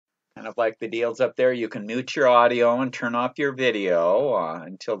kind of like the deals up there. You can mute your audio and turn off your video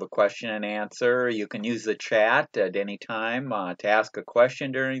until the question and answer. You can use the chat at any time to ask a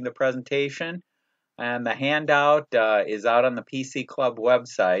question during the presentation. And the handout is out on the PC Club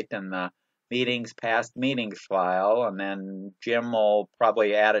website and the past meetings file. And then Jim will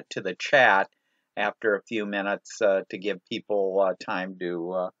probably add it to the chat after a few minutes to give people time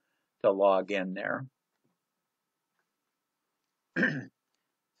to log in there.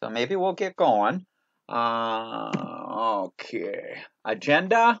 So maybe we'll get going. Okay.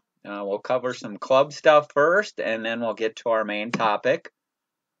 Agenda. We'll cover some club stuff first, and then we'll get to our main topic.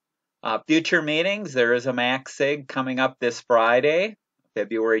 Future meetings. There is a Max Sig coming up this Friday,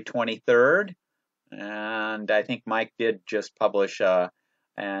 February 23rd. And I think Mike did just publish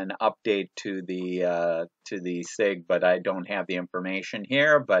an update to the SIG, but I don't have the information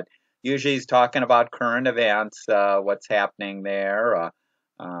here. But usually he's talking about current events, what's happening there.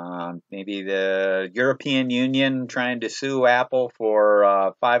 Maybe the European Union trying to sue Apple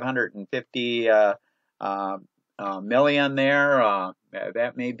for 550 million there.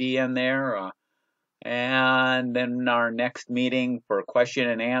 That may be in there. And then our next meeting for question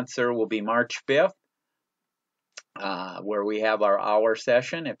and answer will be March 5th, where we have our hour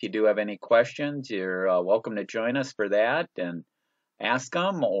session. If you do have any questions, you're welcome to join us for that and ask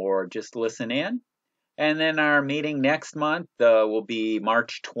them or just listen in. And then our meeting next month will be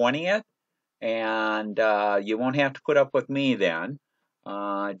March 20th, and you won't have to put up with me then.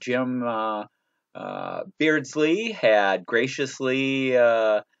 Jim Beardsley had graciously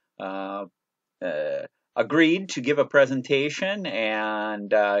agreed to give a presentation,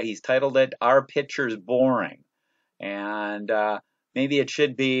 and he's titled it "Are Pictures Boring?" And maybe it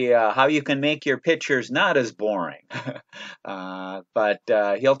should be how you can make your pictures not as boring. But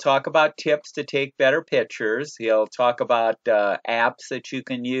he'll talk about tips to take better pictures. He'll talk about apps that you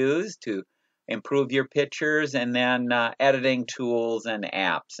can use to improve your pictures, and then editing tools and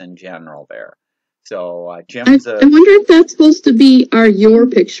apps in general there. So Jim's I wonder if that's supposed to be, are your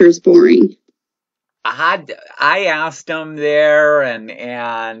pictures boring? I asked him there,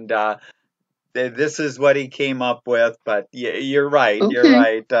 and this is what he came up with, but you're right. Okay. You're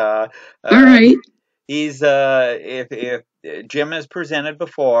right. All right. He's if Jim has presented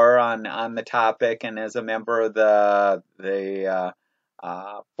before on the topic and is a member of the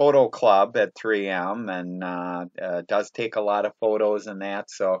photo club at 3M and does take a lot of photos and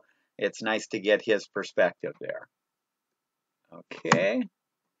that, so it's nice to get his perspective there. Okay.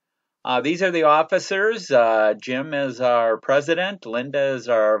 These are the officers. Jim is our president. Linda is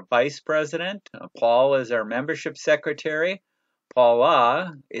our vice president. Paul is our membership secretary.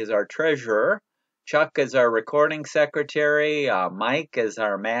 Paula is our treasurer. Chuck is our recording secretary. Mike is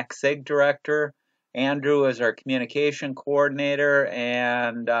our Max Sig director. Andrew is our communication coordinator.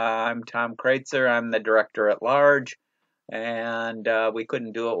 And I'm Tom Kreuzer. I'm the director at large. And we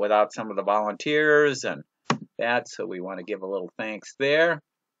couldn't do it without some of the volunteers and that, so we want to give a little thanks there.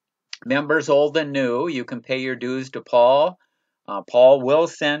 Members old and new, you can pay your dues to Paul. Paul will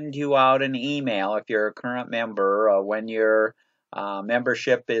send you out an email if you're a current member when your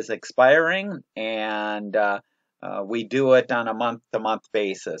membership is expiring, and we do it on a month-to-month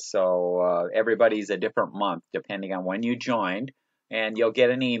basis. So everybody's a different month depending on when you joined, and you'll get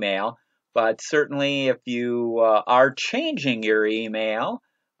an email. But certainly if you are changing your email,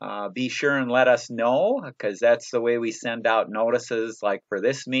 be sure and let us know, because that's the way we send out notices like for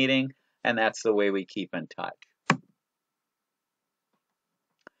this meeting, and that's the way we keep in touch. If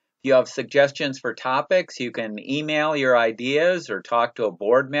you have suggestions for topics, you can email your ideas or talk to a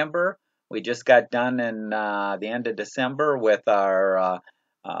board member. We just got done in the end of December with our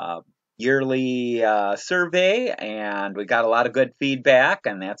yearly survey, and we got a lot of good feedback,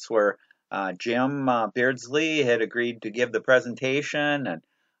 and that's where Jim Beardsley had agreed to give the presentation, and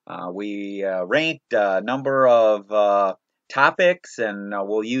we ranked a number of topics, and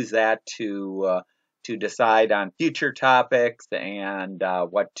we'll use that to decide on future topics and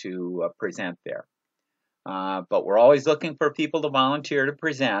what to present there. But we're always looking for people to volunteer to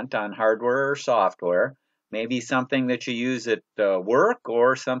present on hardware or software, maybe something that you use at work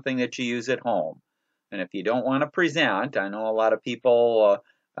or something that you use at home. And if you don't want to present, I know a lot of people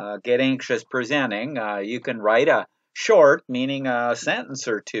get anxious presenting. You can write a short, meaning a sentence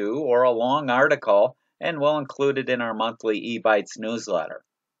or two, or a long article, and we'll include it in our monthly eBytes newsletter.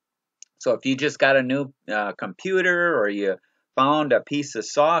 So if you just got a new computer, or you found a piece of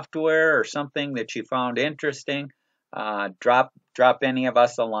software or something that you found interesting, drop any of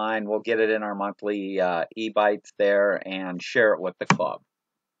us a line. We'll get it in our monthly eBytes there and share it with the club.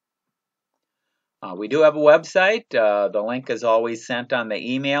 We do have a website. The link is always sent on the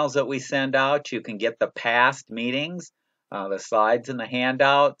emails that we send out. You can get the past meetings, the slides and the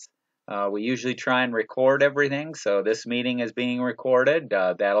handouts. We usually try and record everything, so this meeting is being recorded.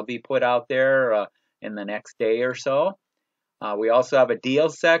 That'll be put out there in the next day or so. We also have a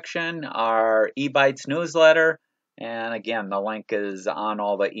deals section, our eBytes newsletter, and again, the link is on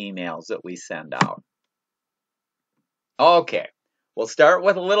all the emails that we send out. Okay, we'll start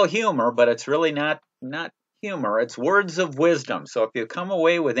with a little humor, but it's really not humor. It's words of wisdom. So if you come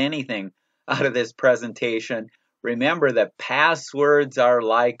away with anything out of this presentation, remember that passwords are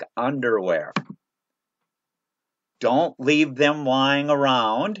like underwear. Don't leave them lying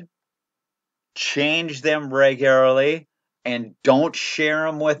around. Change them regularly, and don't share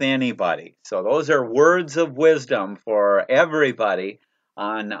them with anybody. So those are words of wisdom for everybody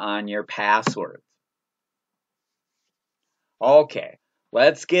on your passwords. Okay,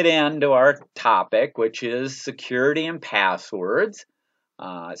 let's get into our topic, which is security and passwords.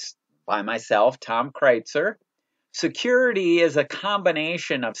 By myself, Tom Kreuzer. Security is a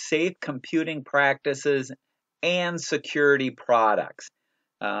combination of safe computing practices and security products.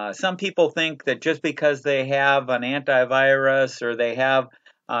 Some people think that just because they have an antivirus or they have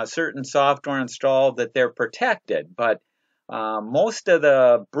certain software installed that they're protected, but most of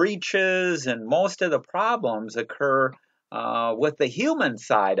the breaches and most of the problems occur with the human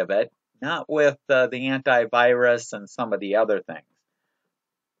side of it, not with the antivirus and some of the other things.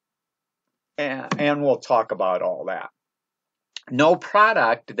 And we'll talk about all that. No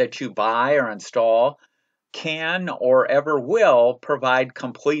product that you buy or install can or ever will provide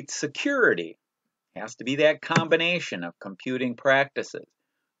complete security. It has to be that combination of computing practices.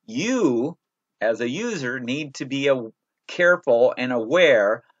 You, as a user, need to be careful and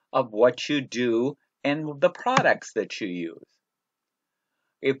aware of what you do and the products that you use.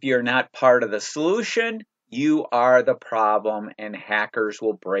 If you're not part of the solution, you are the problem, and hackers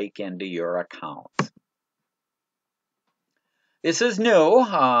will break into your accounts. This is new,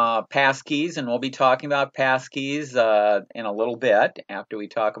 Passkeys, and we'll be talking about Passkeys in a little bit after we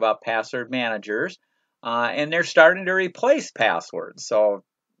talk about password managers. And they're starting to replace passwords. So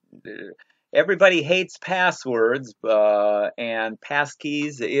everybody hates passwords, and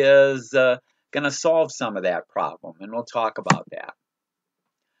Passkeys is going to solve some of that problem, and we'll talk about that.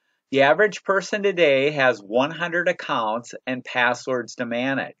 The average person today has 100 accounts and passwords to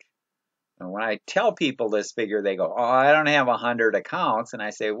manage. And when I tell people this figure, they go, "Oh, I don't have 100 accounts." And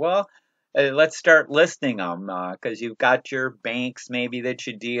I say, well, let's start listing them because you've got your banks maybe that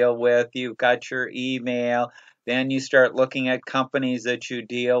you deal with. You've got your email. Then you start looking at companies that you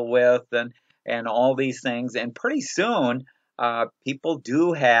deal with and all these things. And pretty soon, people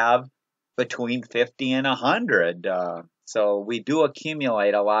do have between 50 and 100. So we do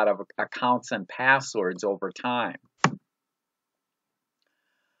accumulate a lot of accounts and passwords over time.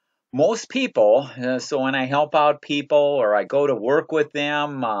 Most people, so when I help out people or I go to work with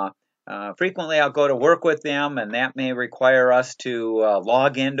them, frequently I'll go to work with them and that may require us to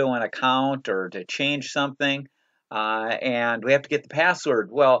log into an account or to change something and we have to get the password.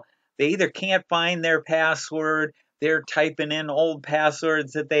 Well, they either can't find their password, they're typing in old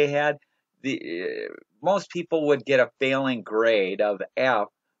passwords that they had. Most people would get a failing grade of F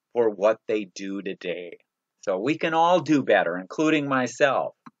for what they do today. So we can all do better, including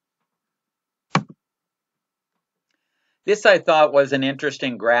myself. This I thought was an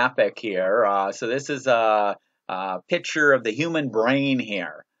interesting graphic here. So this is a picture of the human brain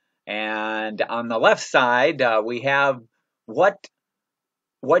here. And on the left side, we have what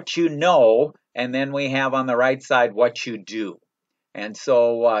you know, and then we have on the right side what you do. And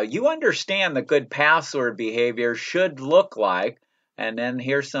so you understand the good password behavior should look like. And then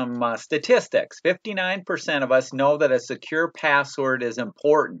here's some statistics. 59% of us know that a secure password is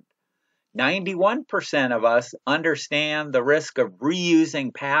important. 91% of us understand the risk of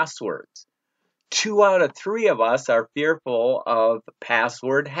reusing passwords. 2 out of 3 of us are fearful of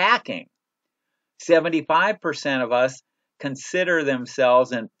password hacking. 75% of us consider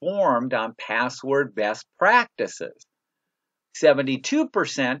themselves informed on password best practices.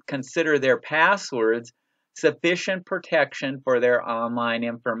 72% consider their passwords sufficient protection for their online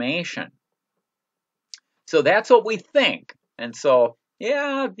information. So that's what we think. And so,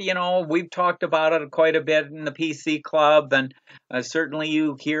 yeah, we've talked about it quite a bit in the PC Club, and certainly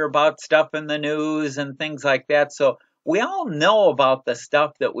you hear about stuff in the news and things like that. So we all know about the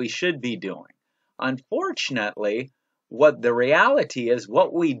stuff that we should be doing. Unfortunately, what the reality is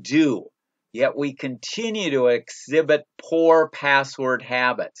what we do, yet we continue to exhibit poor password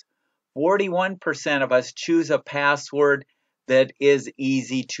habits. 41% of us choose a password that is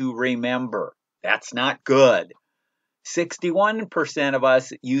easy to remember. That's not good. 61% of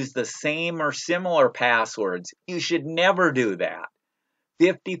us use the same or similar passwords. You should never do that.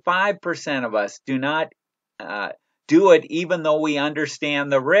 55% of us do not do it even though we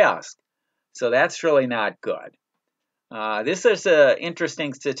understand the risk. So that's really not good. This is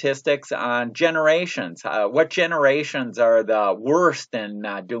interesting statistics on generations. What generations are the worst in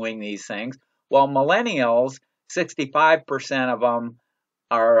doing these things? Well, millennials, 65% of them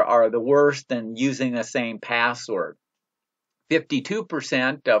are the worst in using the same password.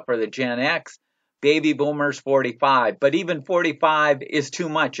 52% for the Gen X, baby boomers 45. But even 45 is too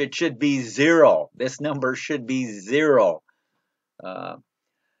much. It should be 0. This number should be 0.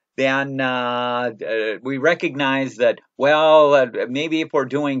 Then we recognize that, well, maybe if we're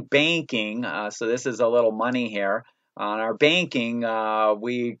doing banking, so this is a little money here, on our banking,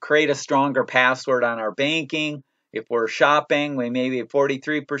 we create a stronger password on our banking. If we're shopping, we maybe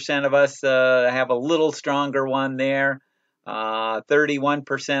 43% of us have a little stronger one there,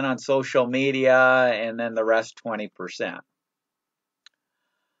 31% on social media, and then the rest 20%.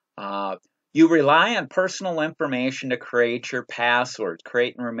 You rely on personal information to create your passwords,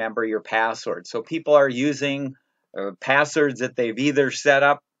 create and remember your passwords. So people are using passwords that they've either set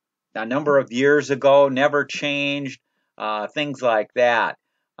up a number of years ago, never changed, things like that.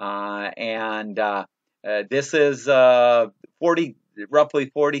 This is roughly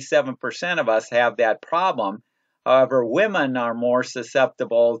 47% of us have that problem. However, women are more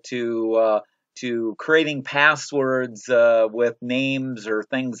susceptible to creating passwords with names or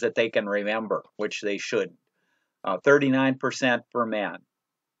things that they can remember, which they shouldn't. 39% for men.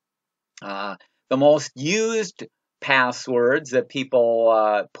 The most used passwords that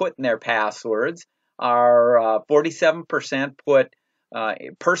people put in their passwords are 47% put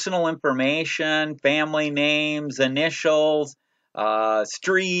personal information, family names, initials,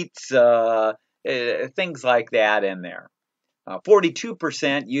 streets, things like that in there.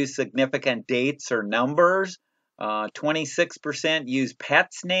 42% use significant dates or numbers. 26% use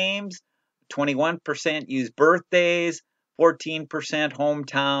pets' names. 21% use birthdays. 14%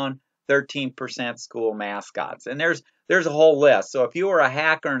 hometown. 13% school mascots. And there's a whole list. So if you were a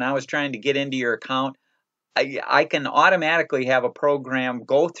hacker and I was trying to get into your account, I can automatically have a program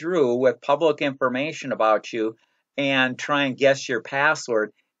go through with public information about you and try and guess your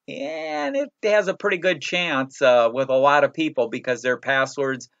password. And it has a pretty good chance with a lot of people because their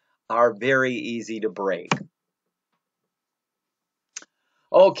passwords are very easy to break.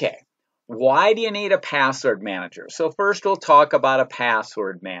 Okay, why do you need a password manager? So first we'll talk about a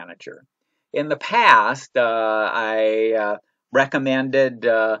password manager. In the past, I recommended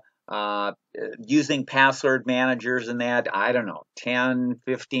using password managers and that, I don't know, 10,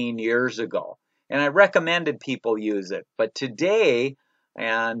 15 years ago. And I recommended people use it. But today,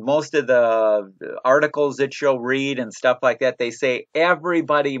 and most of the articles that you'll read and stuff like that, they say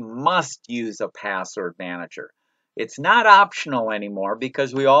everybody must use a password manager. It's not optional anymore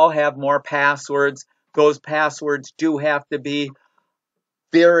because we all have more passwords. Those passwords do have to be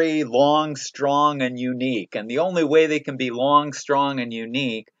very long, strong, and unique. And the only way they can be long, strong, and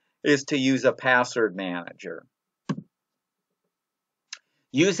unique is to use a password manager.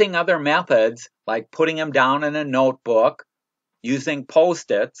 Using other methods, like putting them down in a notebook, using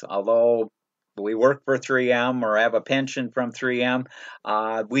Post-its, although we work for 3M or have a pension from 3M,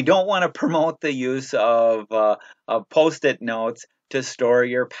 we don't want to promote the use of Post-it notes to store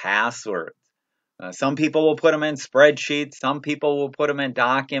your passwords. Some people will put them in spreadsheets. Some people will put them in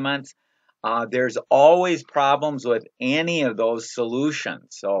documents. There's always problems with any of those solutions.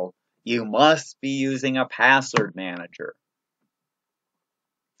 So you must be using a password manager.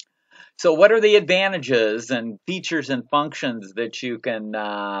 So what are the advantages and features and functions that you can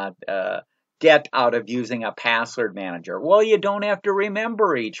get out of using a password manager? Well, you don't have to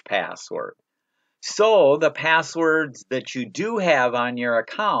remember each password. So the passwords that you do have on your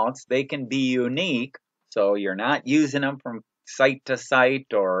accounts, they can be unique. So you're not using them from site to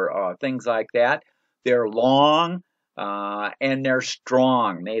site or things like that. They're long and they're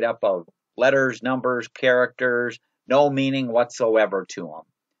strong, made up of letters, numbers, characters, no meaning whatsoever to them.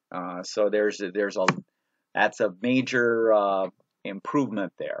 So that's a major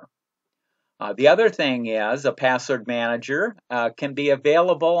improvement there. The other thing is a password manager can be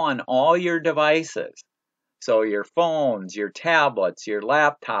available on all your devices. So your phones, your tablets, your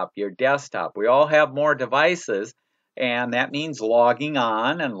laptop, your desktop, we all have more devices, and that means logging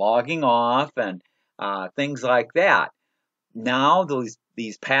on and logging off and things like that. Now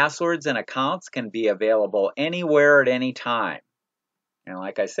these passwords and accounts can be available anywhere at any time. And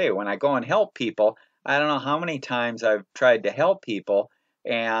like I say, when I go and help people, I don't know how many times I've tried to help people,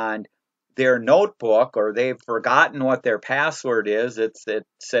 and their notebook or they've forgotten what their password is. It's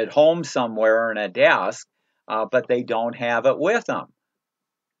at home somewhere in a desk, but they don't have it with them.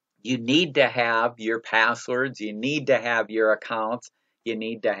 You need to have your passwords. You need to have your accounts. You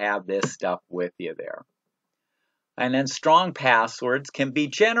need to have this stuff with you there. And then strong passwords can be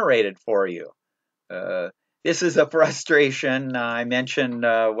generated for you. This is a frustration I mentioned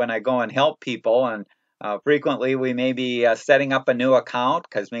when I go and help people, and frequently we may be setting up a new account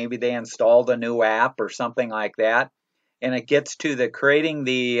because maybe they installed a new app or something like that, and it gets to the creating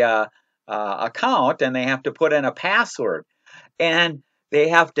the account, and they have to put in a password, and they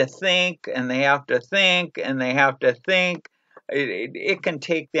have to think, and they have to think, and they have to think. It can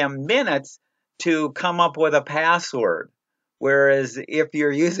take them minutes to come up with a password. Whereas if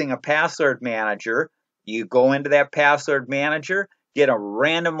you're using a password manager, you go into that password manager, get a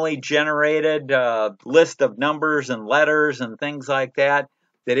randomly generated list of numbers and letters and things like that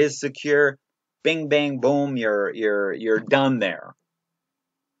that is secure. Bing, bang, boom, you're done there.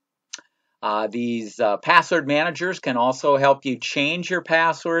 These password managers can also help you change your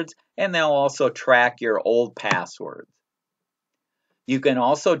passwords, and they'll also track your old passwords. You can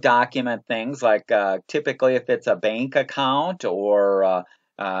also document things like typically if it's a bank account or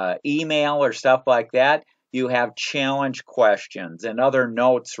email or stuff like that, you have challenge questions and other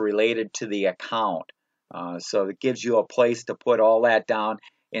notes related to the account. So it gives you a place to put all that down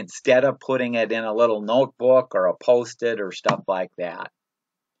instead of putting it in a little notebook or a post-it or stuff like that.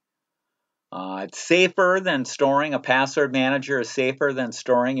 It's safer than storing a password manager is safer than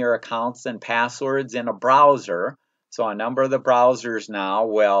storing your accounts and passwords in a browser. So a number of the browsers now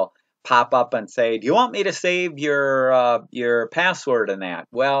will pop up and say, "Do you want me to save your password in that?"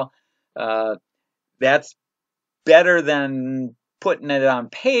 Well, that's better than putting it on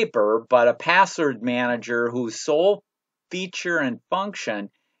paper, but a password manager whose sole feature and function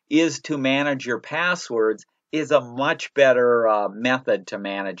is to manage your passwords is a much better method to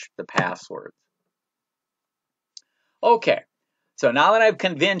manage the passwords. Okay, so now that I've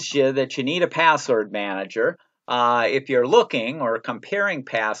convinced you that you need a password manager, if you're looking or comparing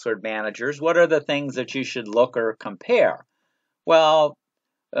password managers, what are the things that you should look or compare? Well,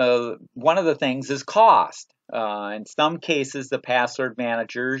 one of the things is cost. In some cases, the password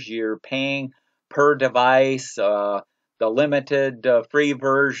managers, you're paying per device. The limited free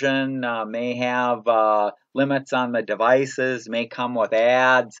version may have limits on the devices, may come with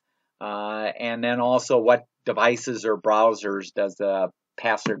ads, and then also what devices or browsers does the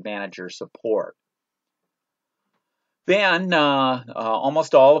password manager support. Then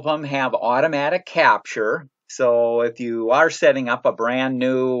almost all of them have automatic capture. So if you are setting up a brand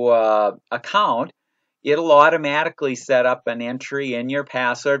new account, it'll automatically set up an entry in your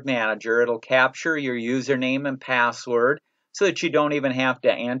password manager. It'll capture your username and password so that you don't even have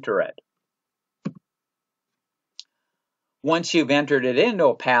to enter it. Once you've entered it into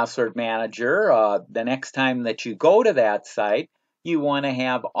a password manager, the next time that you go to that site, you want to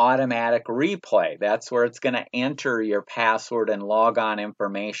have automatic replay. That's where it's going to enter your password and log on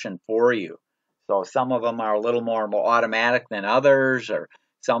information for you. So some of them are a little more automatic than others, or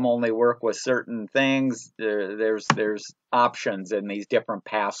some only work with certain things. There's options in these different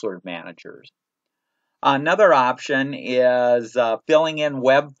password managers. Another option is filling in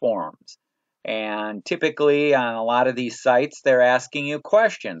web forms. And typically on a lot of these sites, they're asking you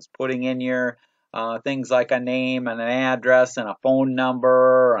questions, putting in your things like a name and an address and a phone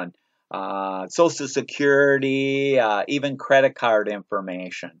number and social security, even credit card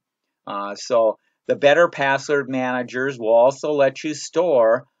information. So the better password managers will also let you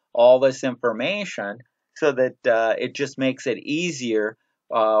store all this information so that it just makes it easier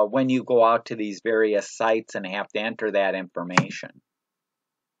when you go out to these various sites and have to enter that information.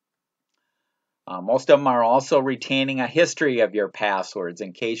 Most of them are also retaining a history of your passwords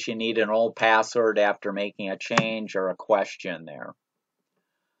in case you need an old password after making a change or a question there.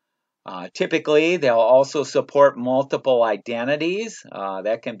 Typically, they'll also support multiple identities.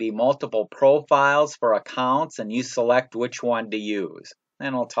 That can be multiple profiles for accounts, and you select which one to use.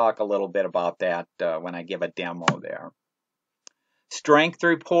 And I'll talk a little bit about that when I give a demo there. Strength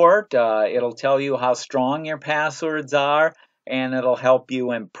report, it'll tell you how strong your passwords are, and it'll help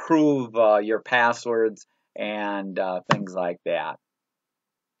you improve your passwords and things like that.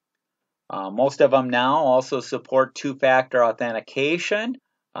 Most of them now also support two-factor authentication,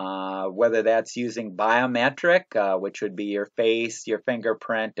 whether that's using biometric, which would be your face, your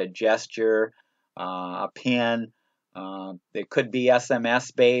fingerprint, a gesture, a PIN. It could be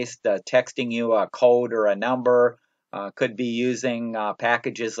SMS-based, texting you a code or a number. Could be using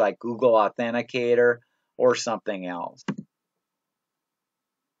packages like Google Authenticator or something else.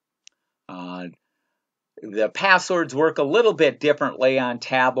 The passwords work a little bit differently on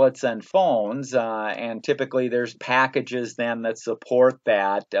tablets and phones, and typically there's packages then that support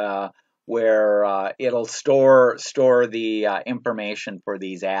that, where it'll store the information for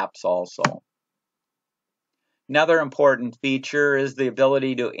these apps also. Another important feature is the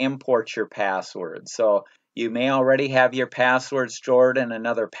ability to import your password. So you may already have your password stored in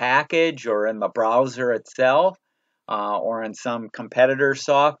another package or in the browser itself, or in some competitor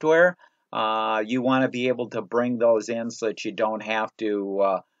software. You want to be able to bring those in so that you don't have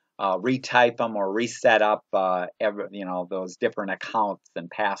to retype them or reset up those different accounts and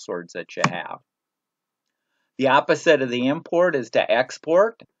passwords that you have. The opposite of the import is to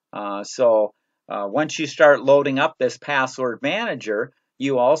export. Once you start loading up this password manager,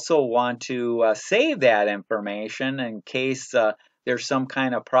 you also want to save that information in case there's some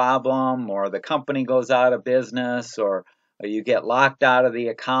kind of problem, or the company goes out of business, or you get locked out of the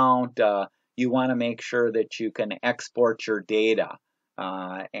account. You want to make sure that you can export your data.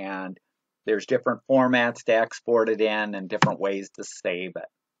 And there's different formats to export it in and different ways to save it.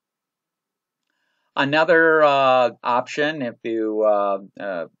 Another option, if you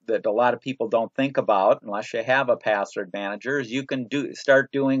that a lot of people don't think about unless you have a password manager, is you can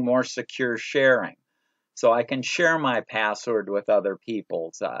start doing more secure sharing. So I can share my password with other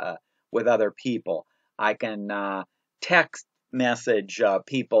people. I can text message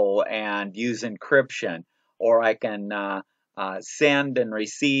people and use encryption, or I can send and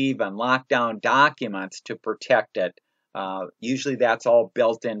receive and lock down documents to protect it. Usually that's all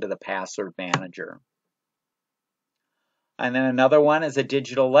built into the password manager. And then another one is a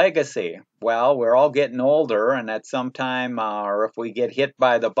digital legacy. Well, we're all getting older, and at some time, or if we get hit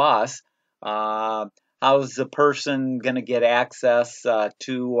by the bus, how's the person going to get access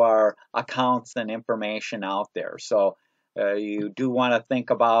to our accounts and information out there? So you do want to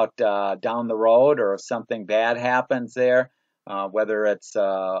think about down the road, or if something bad happens there, whether it's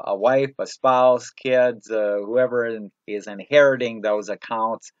a wife, a spouse, kids, whoever is inheriting those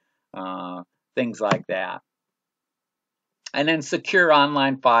accounts, things like that. And then secure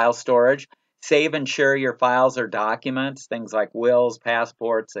online file storage. Save and share your files or documents, things like wills,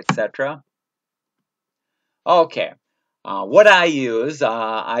 passports, etc. Okay, what I use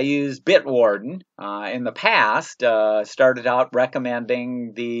Bitwarden. In the past, started out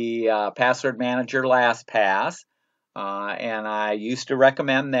recommending the password manager LastPass, and I used to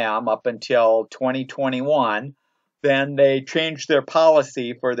recommend them up until 2021. Then they changed their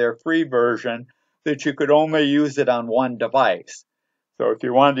policy for their free version that you could only use it on one device. So if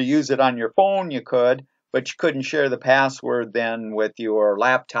you wanted to use it on your phone, you could, but you couldn't share the password then with your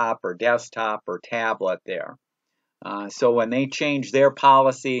laptop or desktop or tablet there. So when they changed their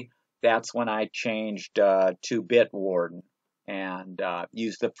policy, that's when I changed to Bitwarden and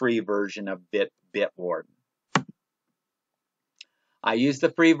used the free version of Bitwarden. I use the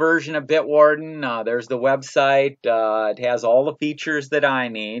free version of Bitwarden. There's the website. It has all the features that I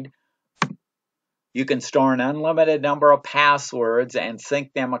need. You can store an unlimited number of passwords and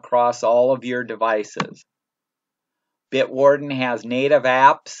sync them across all of your devices. Bitwarden has native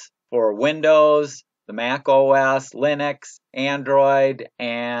apps for Windows, the Mac OS, Linux, Android,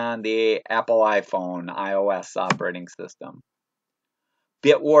 and the Apple iPhone iOS operating system.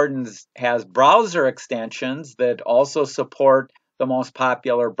 Bitwarden has browser extensions that also support the most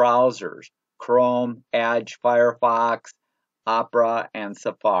popular browsers: Chrome, Edge, Firefox, Opera, and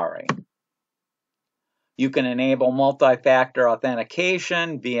Safari. You can enable multi-factor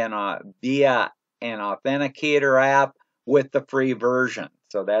authentication via an authenticator app with the free version.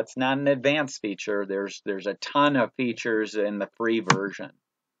 So that's not an advanced feature. There's a ton of features in the free version.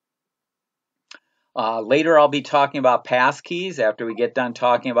 Later I'll be talking about Passkeys after we get done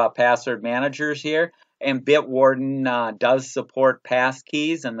talking about password managers here. And Bitwarden does support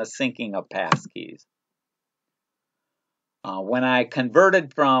Passkeys and the syncing of Passkeys. When I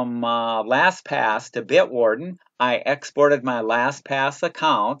converted from LastPass to Bitwarden, I exported my LastPass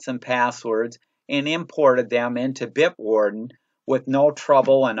accounts and passwords and imported them into Bitwarden with no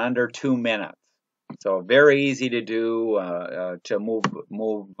trouble in under 2 minutes. So very easy to do to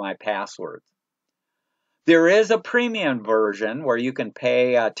move my passwords. There is a premium version where you can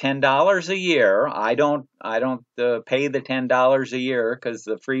pay $10 a year. I don't pay the $10 a year because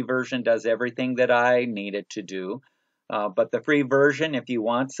the free version does everything that I need it to do. But the free version, if you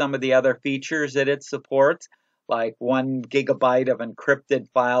want some of the other features that it supports, like 1 gigabyte of encrypted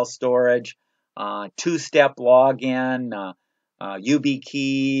file storage, 2-step login,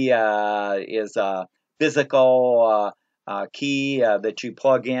 YubiKey is a physical key that you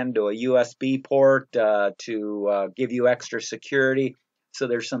plug into a USB port to give you extra security. So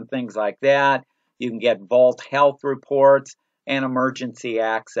there's some things like that. You can get Vault health reports and emergency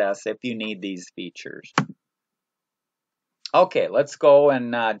access if you need these features. Okay, let's go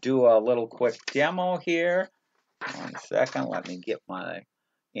and do a little quick demo here. 1 second, let me get my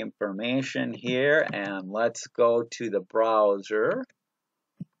information here, and let's go to the browser.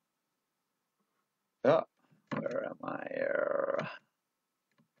 Oh, where am I here?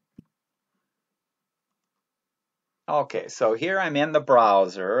 Okay, so here I'm in the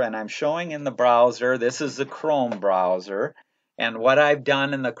browser, and I'm showing in the browser, this is the Chrome browser, and what I've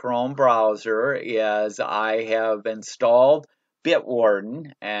done in the Chrome browser is I have installed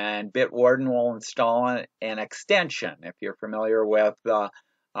Bitwarden, and Bitwarden will install an extension. If you're familiar with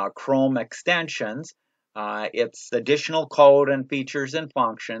Chrome extensions, it's additional code and features and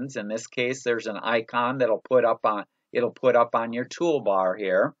functions. In this case, there's an icon that'll put up on your toolbar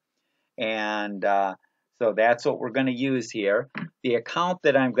here, and so that's what we're going to use here. The account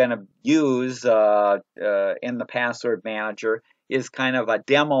that I'm going to use in the password manager is kind of a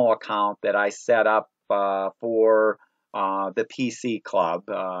demo account that I set up for the PC club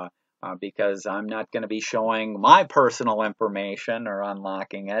because I'm not going to be showing my personal information or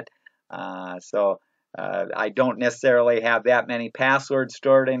unlocking it. So I don't necessarily have that many passwords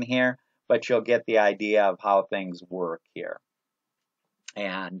stored in here, but you'll get the idea of how things work here.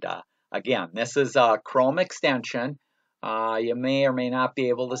 And again, this is a Chrome extension. You may or may not be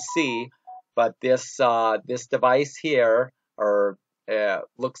able to see, but this device here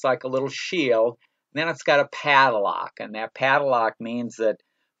looks like a little shield. And then it's got a padlock, and that padlock means that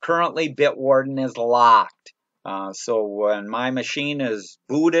currently Bitwarden is locked. So when my machine is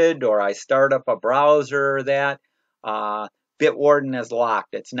booted or I start up a browser or that, Bitwarden is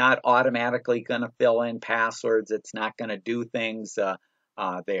locked. It's not automatically going to fill in passwords. It's not going to do things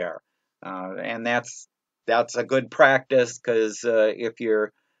there. And that's a good practice, because if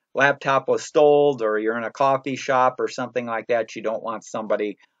your laptop was stolen or you're in a coffee shop or something like that, you don't want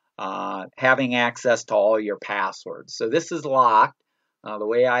somebody having access to all your passwords. So this is locked. The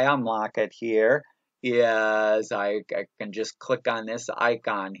way I unlock it here is I can just click on this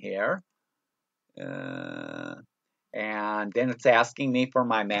icon here. And then it's asking me for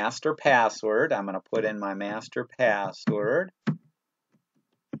my master password. I'm going to put in my master password.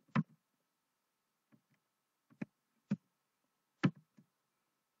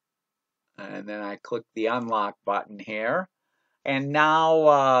 And then I click the unlock button here. And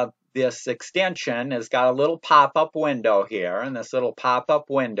now this extension has got a little pop-up window here. And this little pop-up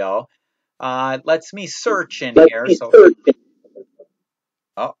window lets me search in here. So,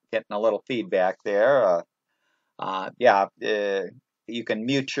 oh, getting a little feedback there. Yeah, you can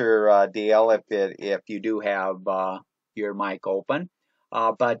mute your deal if you do have your mic open.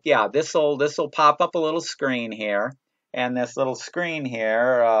 But yeah, this will pop up a little screen here, and this little screen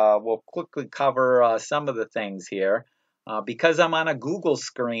here will quickly cover some of the things here. Because I'm on a Google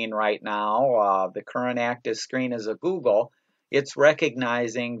screen right now, the current active screen is a Google. It's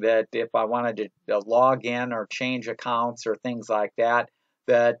recognizing that if I wanted to log in or change accounts or things like that,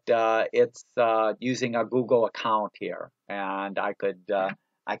 it's using a Google account here, and I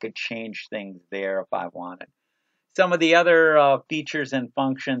could change things there if I wanted. Some of the other features and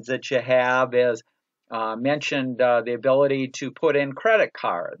functions that you have is mentioned the ability to put in credit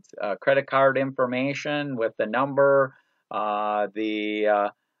cards, credit card information with the number,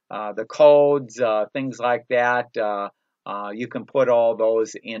 the codes, things like that. You can put all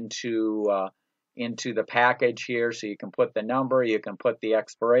those into the package here. So you can put the number, you can put the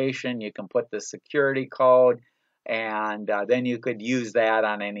expiration, you can put the security code, and then you could use that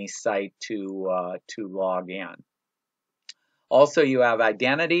on any site to log in. Also, you have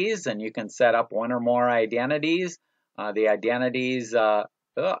identities, and you can set up one or more identities. The identities,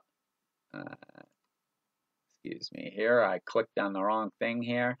 excuse me here, I clicked on the wrong thing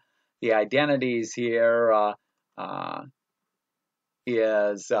here. The identities here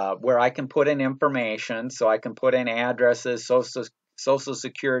is where I can put in information. So I can put in addresses, social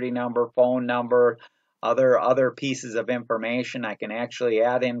security number, phone number, other pieces of information. I can actually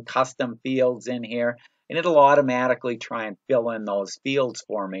add in custom fields in here, and it'll automatically try and fill in those fields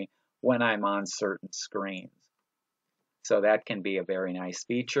for me when I'm on certain screens. So that can be a very nice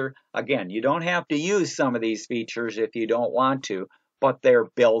feature. Again, you don't have to use some of these features if you don't want to, but they're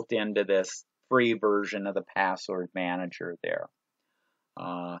built into this free version of the password manager there.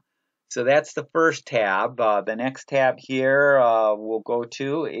 So that's the first tab. The next tab here we'll go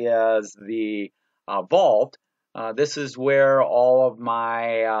to is the Vault. This is where all of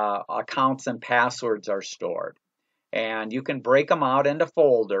my accounts and passwords are stored. And you can break them out into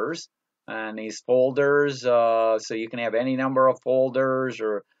folders. And these folders, so you can have any number of folders,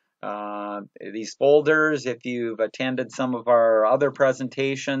 or these folders, if you've attended some of our other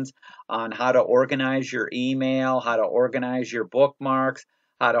presentations on how to organize your email, how to organize your bookmarks,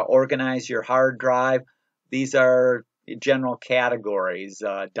 how to organize your hard drive, these are general categories: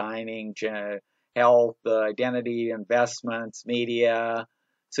 dining, health, identity, investments, media.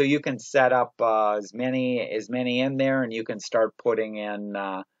 So you can set up as many in there, and you can start putting in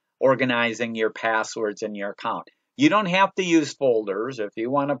organizing your passwords in your account. You don't have to use folders. If you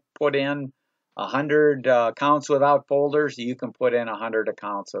want to put in 100 accounts without folders, you can put in 100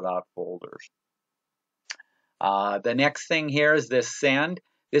 accounts without folders. The next thing here is this send.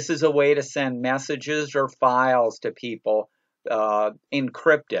 This is a way to send messages or files to people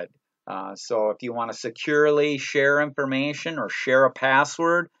encrypted. So if you want to securely share information or share a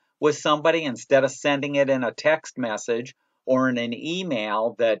password with somebody, instead of sending it in a text message or in an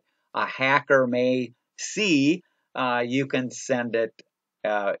email that a hacker may see, you can send it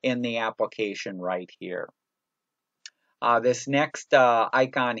in the application right here. This next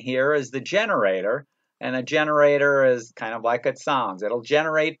icon here is the generator. And a generator is kind of like it sounds. It'll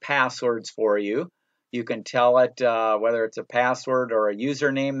generate passwords for you. You can tell it whether it's a password or a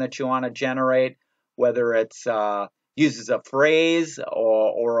username that you want to generate, whether it's uses a phrase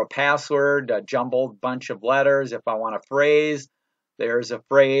or a password, a jumbled bunch of letters. If I want a phrase, there's a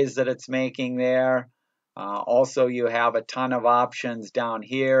phrase that it's making there. Also, you have a ton of options down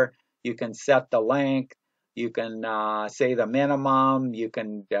here. You can set the length. You can say the minimum. You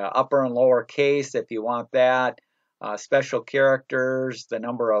can upper and lower case if you want that. Special characters, the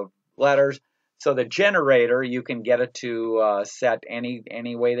number of letters. So the generator, you can get it to set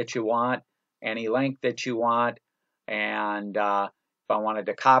any way that you want, any length that you want. And if I wanted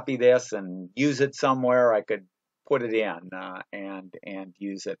to copy this and use it somewhere, I could put it in and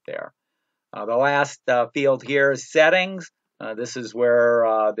use it there. The last field here is settings. This is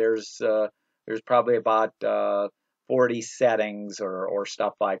where there's probably about 40 settings or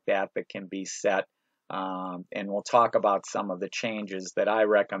stuff like that can be set. And we'll talk about some of the changes that I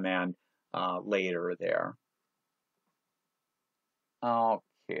recommend later there.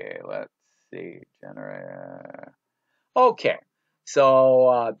 Okay, let's see. Generator. Okay,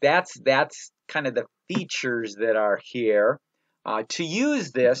 so that's kind of the features that are here. To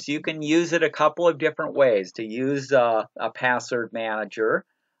use this, you can use it a couple of different ways. To use a password manager,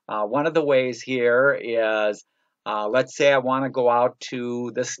 one of the ways here is, let's say I want to go out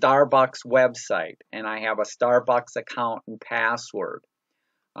to the Starbucks website and I have a Starbucks account and password.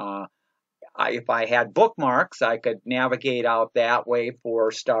 If I had bookmarks, I could navigate out that way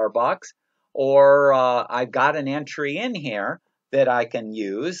for Starbucks, or I've got an entry in here that I can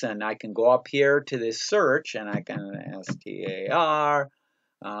use, and I can go up here to this search, and I can STAR,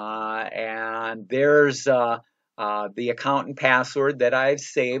 and there's the account and password that I've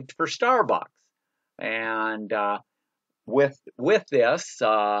saved for Starbucks. And with this,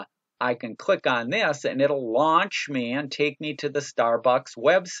 I can click on this, and it'll launch me and take me to the Starbucks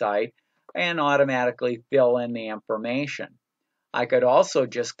website and automatically fill in the information. I could also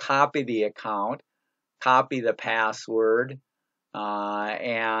just copy the account, copy the password,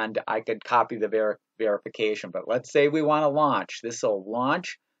 and I could copy the verification. But let's say we want to launch. This will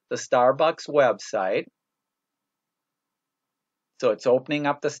launch the Starbucks website. So it's opening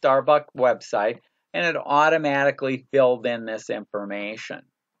up the Starbucks website, and it automatically filled in this information,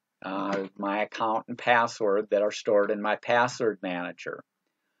 my account and password that are stored in my password manager.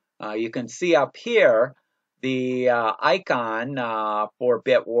 You can see up here the icon for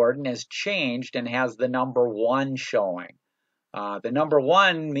Bitwarden has changed and has the number 1 showing. The number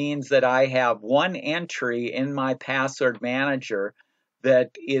 1 means that I have one entry in my password manager that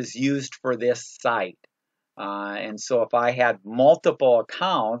is used for this site. And so if I had multiple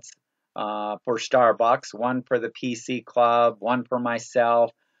accounts for Starbucks, one for the PC Club, one for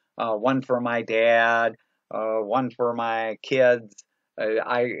myself, one for my dad, one for my kids,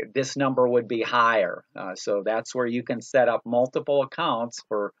 this number would be higher. So that's where you can set up multiple accounts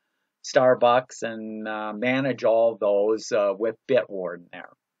for Starbucks and manage all of those with Bitwarden there.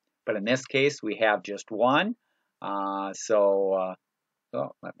 But in this case, we have just one. So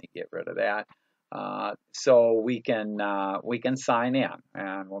let me get rid of that. So we can sign in,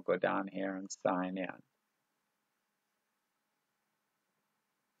 and we'll go down here and sign in.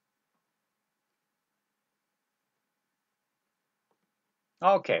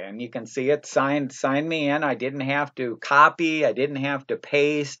 Okay, and you can see it signed me in. I didn't have to copy, I didn't have to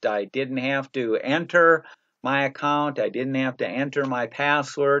paste, I didn't have to enter my account, I didn't have to enter my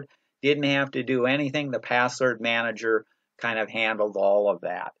password, didn't have to do anything. The password manager kind of handled all of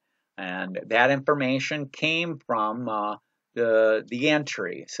that. And that information came from the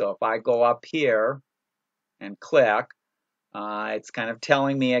entry. So if I go up here and click, it's kind of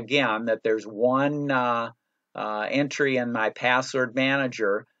telling me again that there's one entry in my password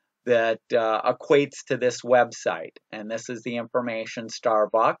manager that equates to this website. And this is the information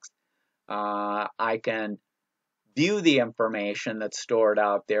Starbucks. I can view the information that's stored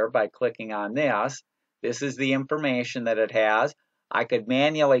out there by clicking on this. This is the information that it has. I could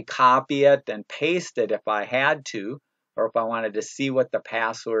manually copy it and paste it if I had to, or if I wanted to see what the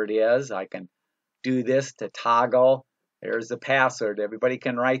password is, I can do this to toggle. There's the password. Everybody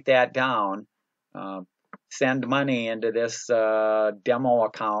can write that down. Send money into this demo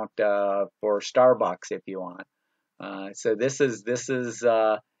account for Starbucks if you want. So this is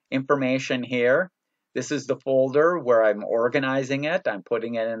information here. This is the folder where I'm organizing it. I'm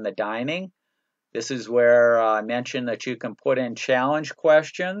putting it in the dining. This is where I mentioned that you can put in challenge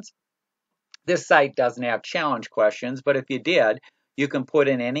questions. This site doesn't have challenge questions, but if you did, you can put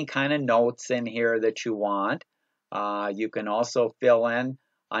in any kind of notes in here that you want. You can also fill in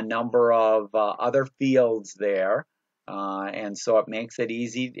a number of other fields there. And so it makes it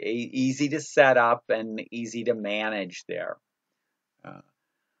easy to set up and easy to manage there.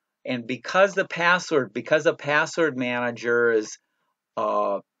 And because a password manager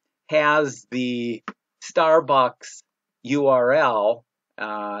has the Starbucks URL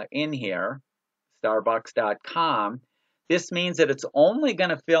in here, starbucks.com, this means that it's only going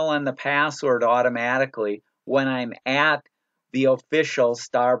to fill in the password automatically when I'm at the official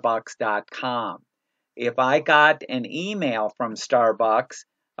starbucks.com. If I got an email from Starbucks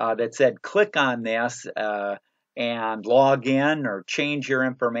that said click on this and log in or change your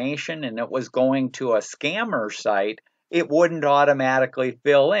information, and it was going to a scammer site, it wouldn't automatically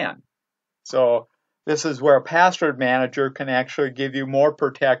fill in. So this is where a password manager can actually give you more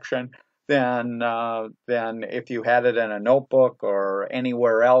protection than if you had it in a notebook or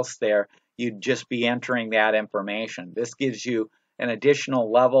anywhere else there. You'd just be entering that information. This gives you an additional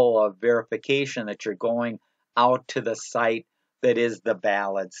level of verification that you're going out to the site that is the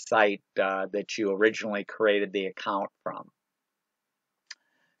valid site that you originally created the account from.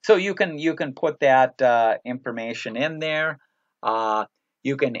 So you can put that information in there.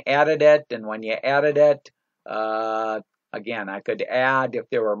 You can edit it, and when you edit it, again, I could add, if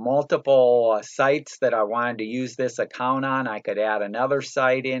there were multiple sites that I wanted to use this account on, I could add another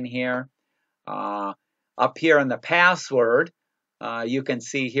site in here. Up here in the password, you can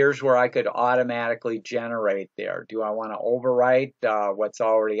see here's where I could automatically generate there. Do I want to overwrite what's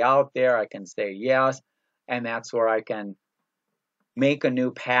already out there? I can say yes, and that's where I can make a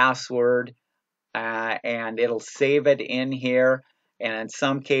new password, and it'll save it in here. And in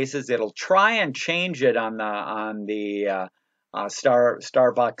some cases, it'll try and change it on the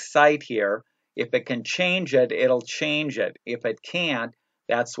Starbucks site here. If it can change it, it'll change it. If it can't,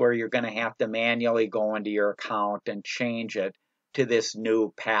 that's where you're going to have to manually go into your account and change it to this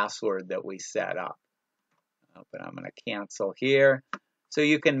new password that we set up. But I'm going to cancel here. So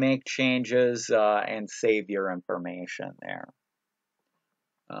you can make changes and save your information there.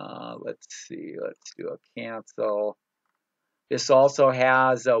 Let's see, let's do a cancel. This also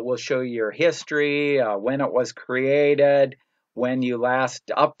has, will show you your history, when it was created, when you last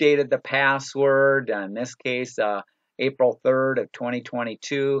updated the password. In this case, April 3rd of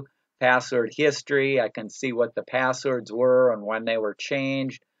 2022. Password history, I can see what the passwords were and when they were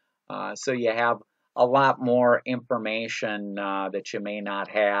changed. So you have a lot more information that you may not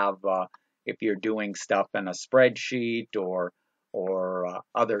have if you're doing stuff in a spreadsheet or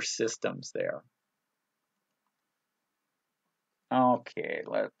other systems there. Okay,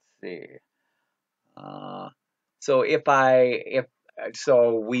 let's see.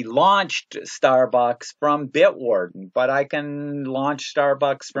 So we launched Starbucks from Bitwarden, but I can launch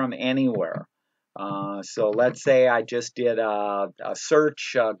Starbucks from anywhere. So let's say I just did a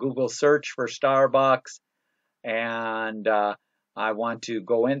search, Google search for Starbucks, and I want to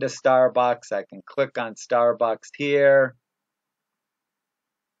go into Starbucks. I can click on Starbucks here.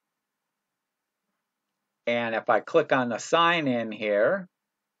 And if I click on the sign in here,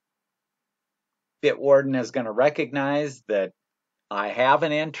 Bitwarden is going to recognize that I have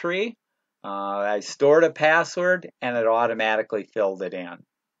an entry, I stored a password, and it automatically filled it in.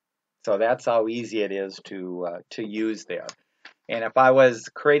 So that's how easy it is to use there. And if I was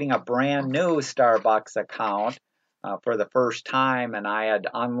creating a brand new Starbucks account for the first time and I had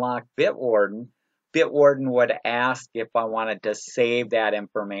unlocked Bitwarden, Bitwarden would ask if I wanted to save that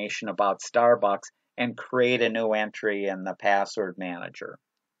information about Starbucks and create a new entry in the password manager.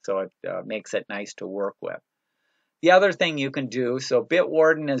 So it makes it nice to work with. The other thing you can do, so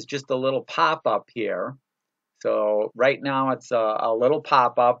Bitwarden is just a little pop-up here. So right now it's a little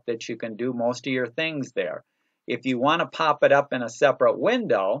pop-up that you can do most of your things there. If you want to pop it up in a separate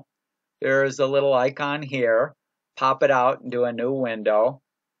window, there's a little icon here. Pop it out and do a new window.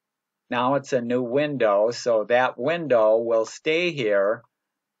 Now it's a new window, so that window will stay here.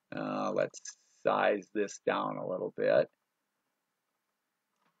 Let's size this down a little bit.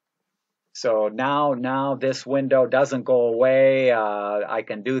 So now this window doesn't go away. I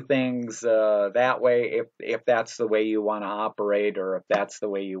can do things that way if that's the way you want to operate, or if that's the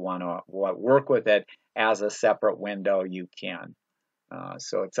way you want to work with it as a separate window, you can.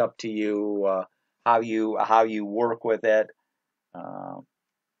 So it's up to you how you work with it.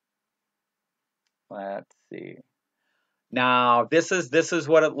 Let's see. Now this is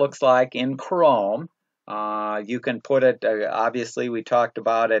what it looks like in Chrome. You can put it, obviously we talked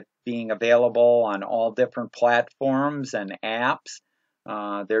about it being available on all different platforms and apps.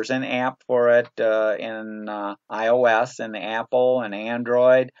 There's an app for it in iOS and Apple and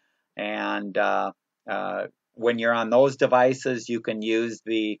Android. And when you're on those devices, you can use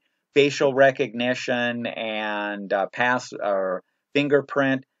the facial recognition and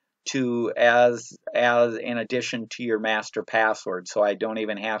fingerprint as in addition to your master password. So I don't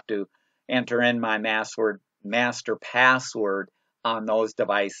even have to enter in my master password on those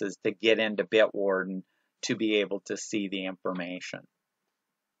devices to get into Bitwarden to be able to see the information.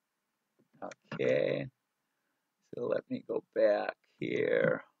 Okay, so let me go back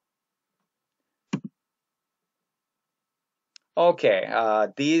here. Okay,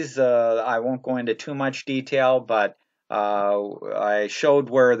 these I won't go into too much detail, but I showed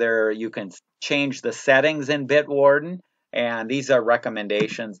where you can change the settings in Bitwarden, and these are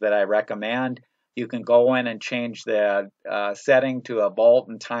recommendations that I recommend. You can go in and change the setting to a vault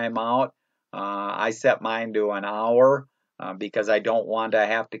and timeout. I set mine to an hour because I don't want to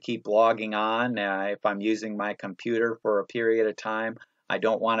have to keep logging on if I'm using my computer for a period of time. I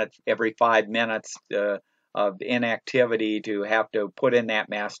don't want it every 5 minutes of inactivity to have to put in that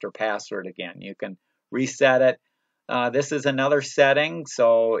master password again. You can reset it. This is another setting,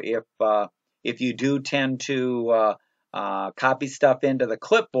 so if you do tend to copy stuff into the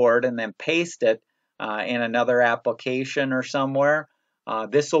clipboard and then paste it in another application or somewhere,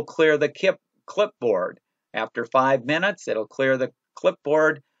 this will clear the clipboard. After 5 minutes, it'll clear the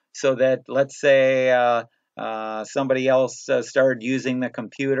clipboard so that, let's say, somebody else started using the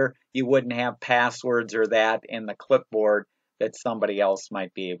computer, you wouldn't have passwords or that in the clipboard that somebody else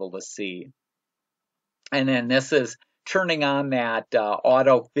might be able to see. And then this is turning on that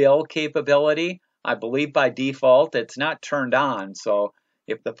autofill capability. I believe by default it's not turned on. So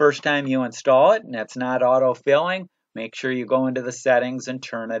if the first time you install it and it's not autofilling, make sure you go into the settings and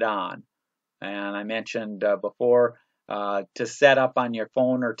turn it on. And I mentioned before to set up on your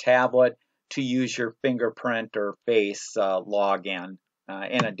phone or tablet to use your fingerprint or face login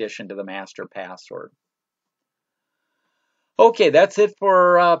in addition to the master password. Okay, that's it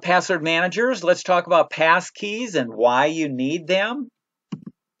for password managers. Let's talk about passkeys and why you need them.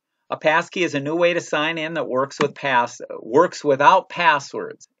 A passkey is a new way to sign in that works without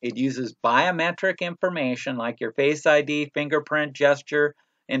passwords. It uses biometric information like your Face ID, fingerprint, gesture,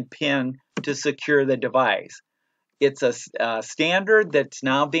 and PIN to secure the device. It's a standard that's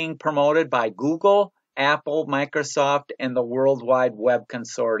now being promoted by Google, Apple, Microsoft, and the World Wide Web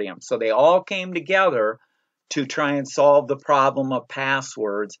Consortium. So they all came together to try and solve the problem of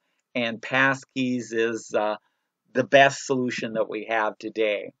passwords, and passkeys is the best solution that we have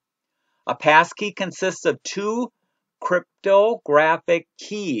today. A passkey consists of two cryptographic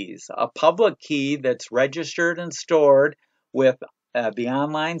keys, a public key that's registered and stored with the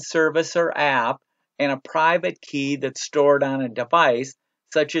online service or app, and a private key that's stored on a device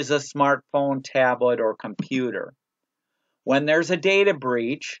such as a smartphone, tablet, or computer. When there's a data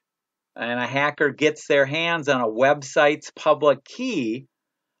breach and a hacker gets their hands on a website's public key,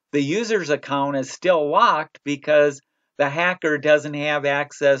 the user's account is still locked because the hacker doesn't have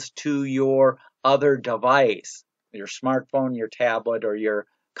access to your other device, your smartphone, your tablet, or your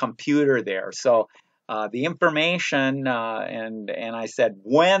computer there. So the information, and I said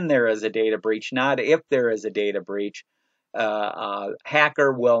when there is a data breach, not if there is a data breach, a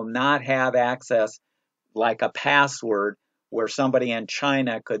hacker will not have access like a password where somebody in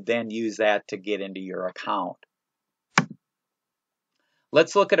China could then use that to get into your account.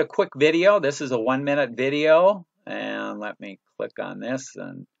 Let's look at a quick video. This is a 1-minute video, and let me click on this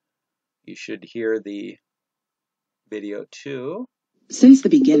and you should hear the video too. Since the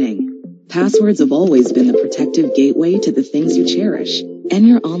beginning, passwords have always been the protective gateway to the things you cherish and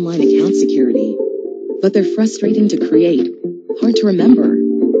your online account security. but they're frustrating to create, hard to remember,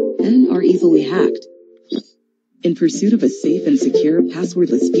 and are easily hacked. In pursuit of a safe and secure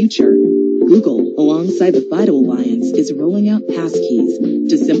passwordless future, Google, alongside the FIDO Alliance, is rolling out Passkeys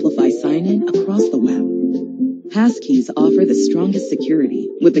to simplify sign-in across the web. Passkeys offer the strongest security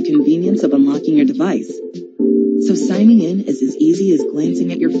with the convenience of unlocking your device. So signing in is as easy as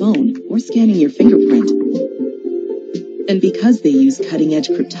glancing at your phone or scanning your fingerprint. And because they use cutting-edge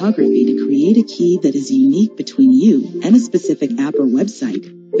cryptography to create a key that is unique between you and a specific app or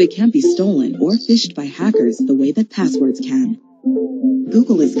website, they can't be stolen or phished by hackers the way that passwords can.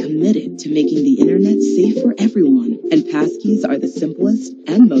 Google is committed to making the internet safe for everyone, and Passkeys are the simplest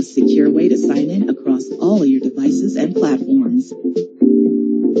and most secure way to sign in across all of your devices and platforms.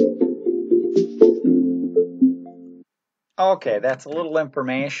 Okay, that's a little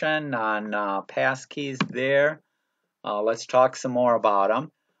information on passkeys there. Let's talk some more about them.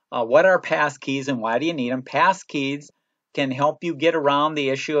 What are passkeys and why do you need them? Passkeys can help you get around the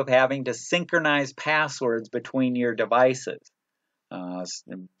issue of having to synchronize passwords between your devices.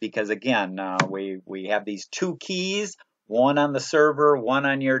 Because again, we have these two keys, one on the server, one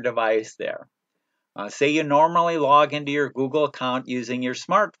on your device there. Say you normally log into your Google account using your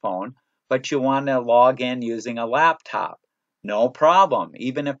smartphone, but you want to log in using a laptop. No problem,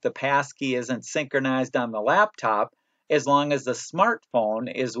 even if the passkey isn't synchronized on the laptop, as long as the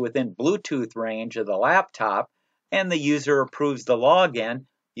smartphone is within Bluetooth range of the laptop and the user approves the login,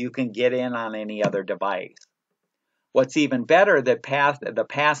 you can get in on any other device. What's even better, that the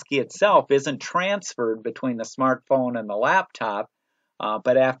passkey itself isn't transferred between the smartphone and the laptop,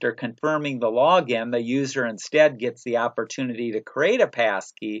 but after confirming the login, the user instead gets the opportunity to create a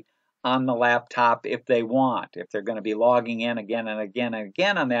passkey on the laptop if they want. If they're going to be logging in again and again and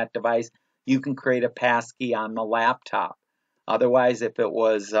again on that device, you can create a passkey on the laptop. Otherwise, if it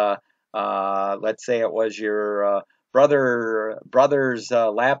was, let's say it was your brother's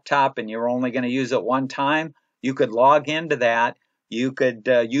laptop and you're only going to use it one time, you could log into that. You could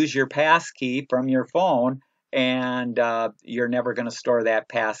use your passkey from your phone, and you're never going to store that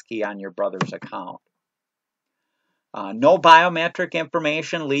passkey on your brother's account. No biometric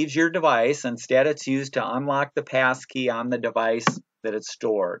information leaves your device. Instead, it's used to unlock the passkey on the device that it's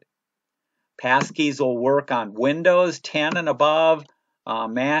stored. Passkeys will work on Windows 10 and above,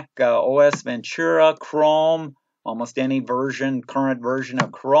 Mac OS Ventura, Chrome, almost any current version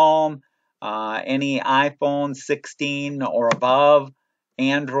of Chrome, any iPhone 16 or above,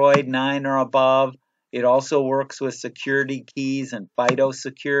 Android 9 or above. It also works with security keys and FIDO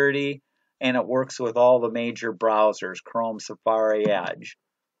security, and it works with all the major browsers, Chrome, Safari, Edge.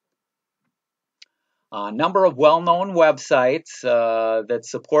 A number of well-known websites that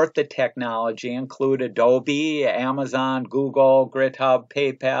support the technology include Adobe, Amazon, Google, GitHub,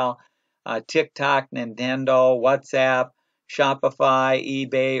 PayPal, TikTok, Nintendo, WhatsApp, Shopify,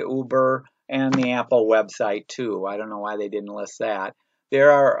 eBay, Uber, and the Apple website too. I don't know why they didn't list that.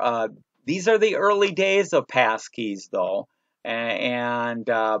 These are the early days of passkeys though, and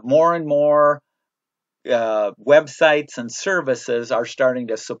more websites and services are starting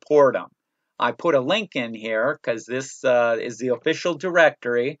to support them. I put a link in here because this is the official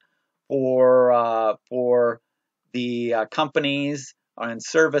directory for the companies and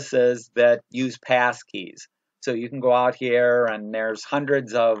services that use passkeys. So you can go out here and there's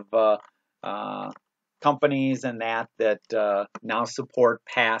hundreds of companies and that now support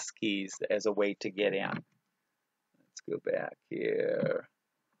passkeys as a way to get in. Let's go back here.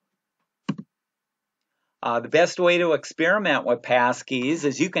 The best way to experiment with passkeys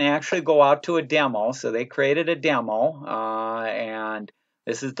is you can actually go out to a demo. So they created a demo, and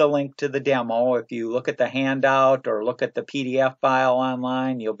this is the link to the demo. If you look at the handout or look at the PDF file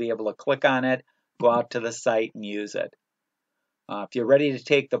online, you'll be able to click on it, go out to the site, and use it. If you're ready to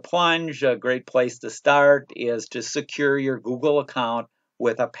take the plunge, a great place to start is to secure your Google account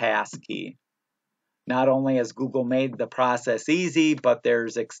with a passkey. Not only has Google made the process easy, but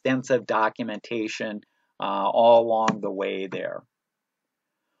there's extensive documentation all along the way there.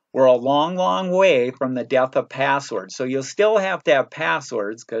 We're a long, long way from the death of passwords. So you'll still have to have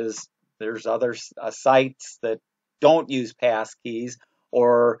passwords because there's other sites that don't use passkeys,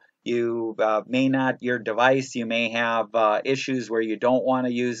 or you may not, your device, you may have issues where you don't want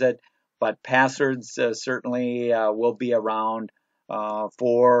to use it, but passwords certainly will be around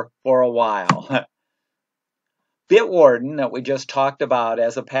for a while. Bitwarden, that we just talked about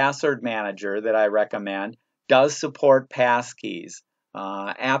as a password manager that I recommend, does support passkeys.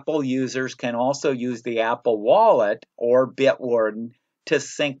 Apple users can also use the Apple Wallet or Bitwarden to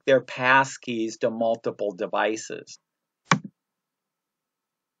sync their passkeys to multiple devices.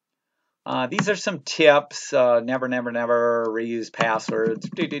 These are some tips. Never, never, never reuse passwords.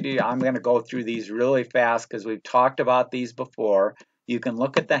 I'm going to go through these really fast because we've talked about these before. You can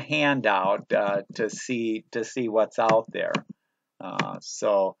look at the handout to see what's out there.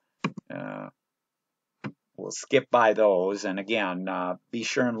 So we'll skip by those. And again, be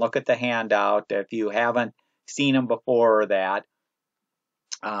sure and look at the handout if you haven't seen them before or that.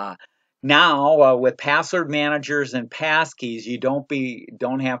 Now with password managers and passkeys, you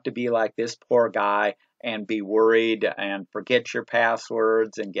don't have to be like this poor guy and be worried and forget your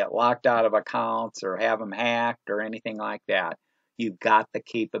passwords and get locked out of accounts or have them hacked or anything like that. You've got the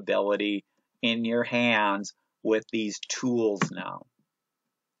capability in your hands with these tools now.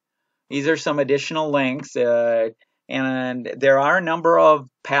 These are some additional links, and there are a number of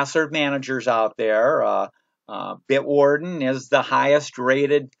password managers out there. Bitwarden is the highest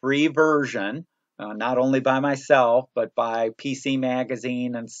rated free version, not only by myself, but by PC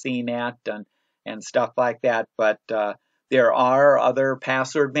Magazine and CNET and stuff like that. But there are other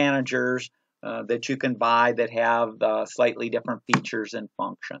password managers that you can buy that have slightly different features and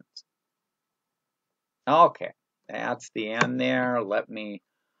functions. Okay, that's the end there. Let me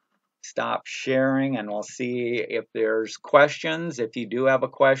stop sharing and we'll see if there's questions. If you do have a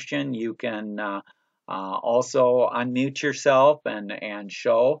question, you can also unmute yourself and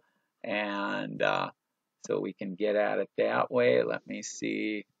show, and so we can get at it that way. Let me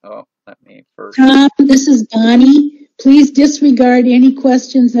see. Oh, let me first. Tom, this is Bonnie. Please disregard any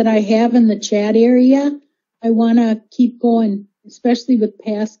questions that I have in the chat area. I want to keep going, especially with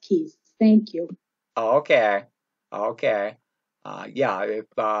passkeys. Thank you. Okay. Okay. Yeah, if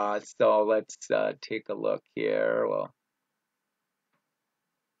so let's take a look here. Well,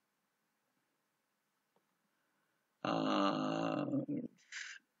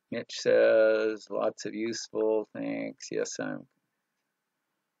 Mitch says lots of useful things. Yes, I'm.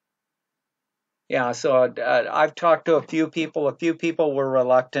 Yeah, so I've talked to a few people. A few people were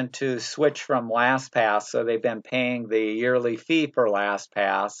reluctant to switch from LastPass, so they've been paying the yearly fee for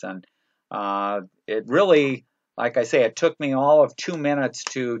LastPass, and it really, like I say, it took me all of 2 minutes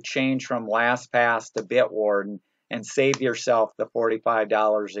to change from LastPass to Bitwarden and save yourself the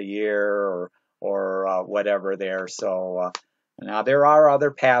 $45 a year or whatever there. So now there are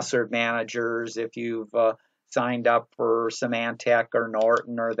other password managers if you've signed up for Symantec or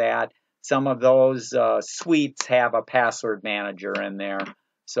Norton or that. Some of those suites have a password manager in there,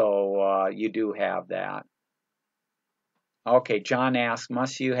 so you do have that. Okay, John asks,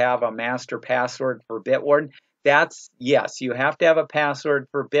 must you have a master password for Bitwarden? Yes, you have to have a password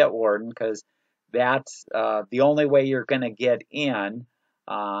for Bitwarden because that's the only way you're going to get in.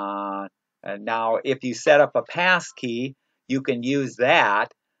 Now, if you set up a passkey, you can use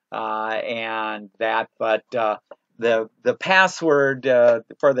that but the password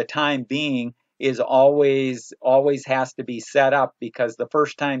for the time being is always has to be set up because the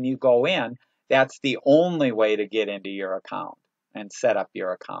first time you go in, that's the only way to get into your account and set up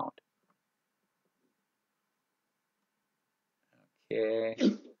your account. Okay.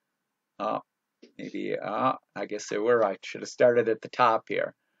 Oh, maybe. I guess there were. I should have started at the top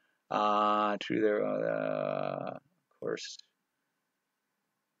here. True. There. Of course.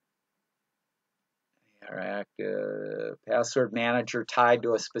 Interactive password manager tied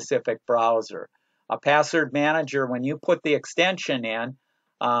to a specific browser. A password manager, when you put the extension in,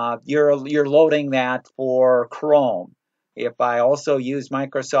 you're loading that for Chrome. If I also use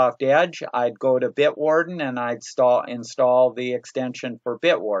Microsoft Edge, I'd go to Bitwarden and I'd install the extension for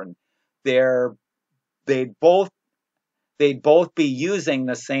Bitwarden. They'd both be using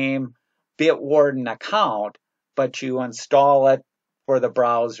the same Bitwarden account, but you install it for the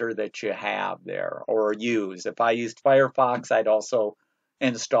browser that you have there or use. If I used Firefox, I'd also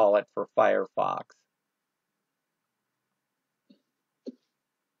install it for Firefox.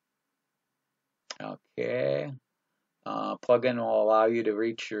 Okay. Plugin will allow you to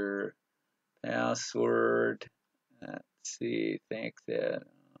reach your password. Let's see, thanks.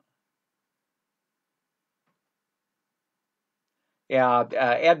 Yeah,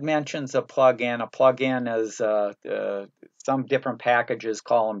 Ed mentions a plugin. A plugin is some different packages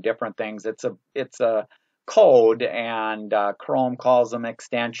call them different things. It's a code, and Chrome calls them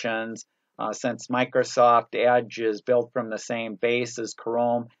extensions. Since Microsoft Edge is built from the same base as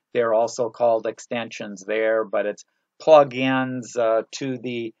Chrome, they're also called extensions there. But it's plugins to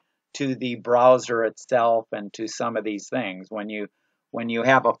the browser itself and to some of these things. When you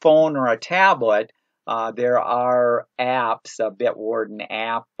have a phone or a tablet, there are apps, a Bitwarden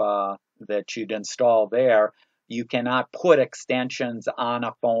app that you'd install there. You cannot put extensions on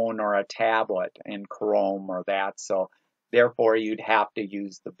a phone or a tablet in Chrome or that. So therefore you'd have to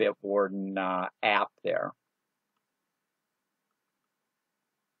use the Bitwarden app there.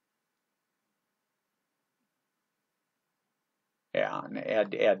 Yeah, and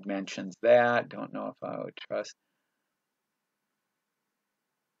Ed mentions that. Don't know if I would trust.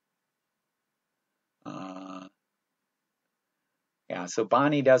 Yeah, so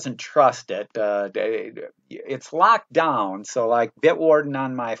Bonnie doesn't trust it. It's locked down. So like Bitwarden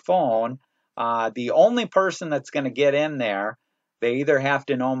on my phone, the only person that's going to get in there, they either have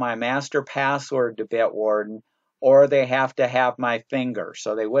to know my master password to Bitwarden or they have to have my finger.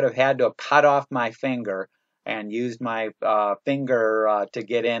 So they would have had to have cut off my finger and used my finger to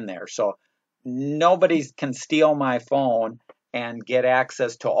get in there. So nobody can steal my phone and get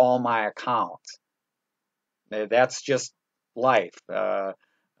access to all my accounts. That's just life, uh,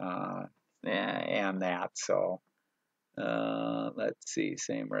 and that. So let's see,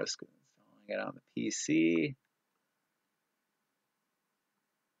 same risk. Get on the PC.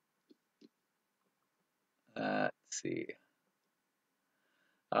 Let's see.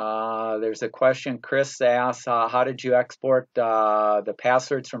 There's a question. Chris asks, how did you export the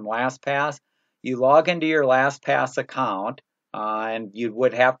passwords from LastPass? You log into your LastPass account, and you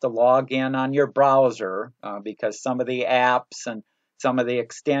would have to log in on your browser because some of the apps and some of the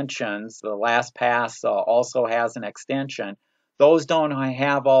extensions, the LastPass also has an extension. Those don't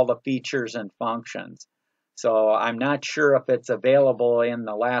have all the features and functions. So I'm not sure if it's available in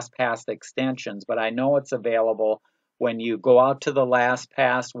the LastPass extensions, but I know it's available when you go out to the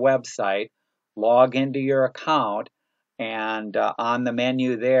LastPass website, log into your account, and on the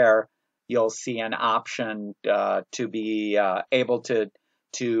menu there, you'll see an option to be able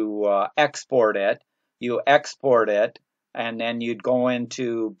to export it. You export it, and then you'd go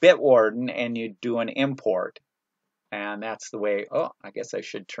into Bitwarden and you'd do an import. And that's the way. Oh, I guess I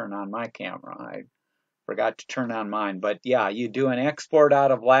should turn on my camera. I forgot to turn on mine. But yeah, you do an export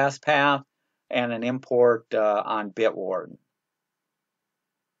out of LastPass and an import on Bitwarden.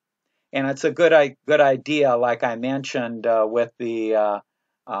 And it's a good idea, like I mentioned with the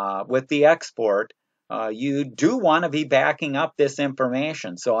export. You do want to be backing up this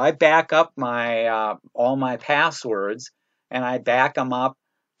information. So I back up my all my passwords, and I back them up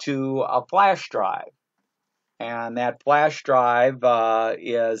to a flash drive. And that flash drive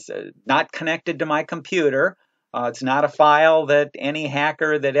is not connected to my computer. It's not a file that any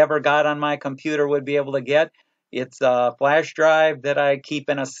hacker that ever got on my computer would be able to get. It's a flash drive that I keep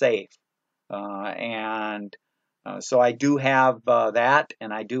in a safe. And so I do have that,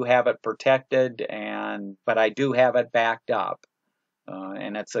 and I do have it protected, but I do have it backed up.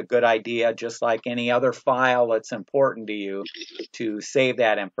 And it's a good idea, just like any other file that's important to you, to save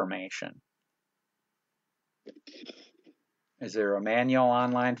that information. Is there a manual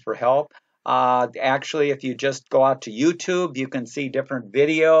online for help? Actually, if you just go out to YouTube, you can see different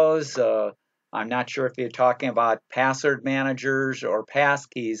videos. I'm not sure if you're talking about password managers or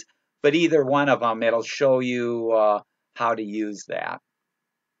passkeys, but either one of them, it'll show you how to use that.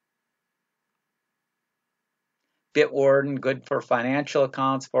 Bitwarden, good for financial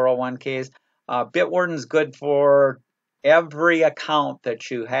accounts, 401ks. Bitwarden's good for every account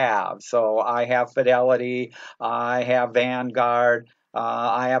that you have. So I have Fidelity, I have Vanguard,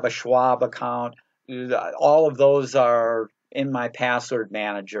 I have a Schwab account. All of those are in my password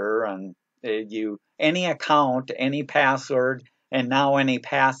manager, and any account, any password, and now any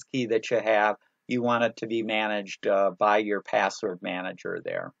passkey that you have, you want it to be managed by your password manager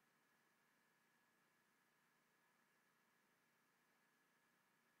there.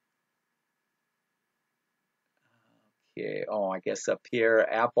 Okay. Oh, I guess up here,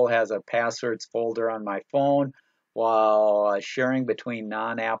 Apple has a passwords folder on my phone while sharing between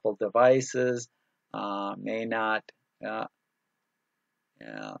non-Apple devices. May not, yeah,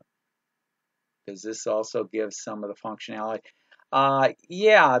 because this also gives some of the functionality.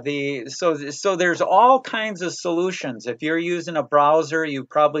 Yeah, so there's all kinds of solutions. If you're using a browser, you've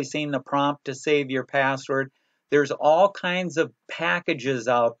probably seen the prompt to save your password. There's all kinds of packages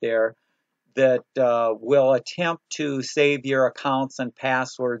out there that will attempt to save your accounts and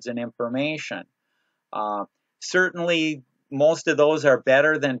passwords and information. Certainly, most of those are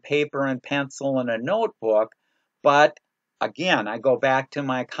better than paper and pencil and a notebook, but again, I go back to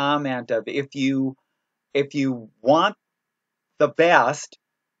my comment of if you want the best,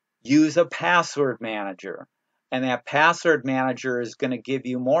 use a password manager. And that password manager is going to give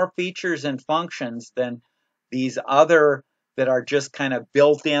you more features and functions than these other that are just kind of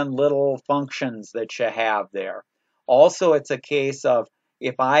built-in little functions that you have there. Also, it's a case of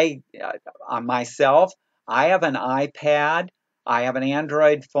if on myself, I have an iPad, I have an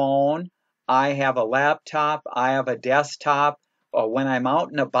Android phone, I have a laptop, I have a desktop. When I'm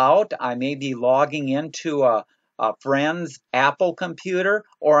out and about, I may be logging into a friend's Apple computer,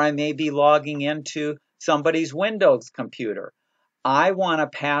 or I may be logging into somebody's Windows computer. I want a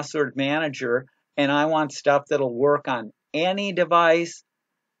password manager, and I want stuff that'll work on any device,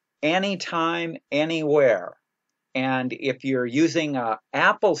 anytime, anywhere. And if you're using a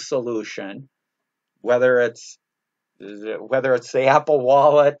Apple solution, whether it's the Apple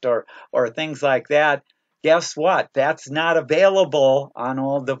Wallet or things like that, guess what? That's not available on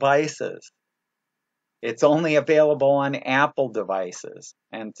all devices. It's only available on Apple devices.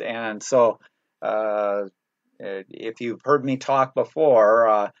 And so if you've heard me talk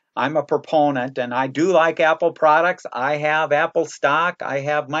before, I'm a proponent, and I do like Apple products. I have Apple stock. I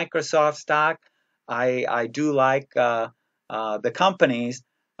have Microsoft stock. I do like the companies,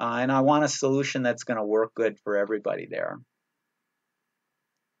 and I want a solution that's going to work good for everybody there.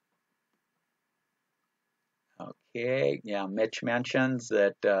 Okay, yeah, Mitch mentions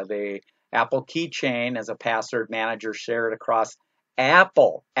that the Apple Keychain as a password manager shared across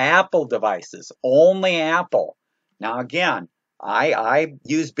Apple devices, only Apple. Now again, I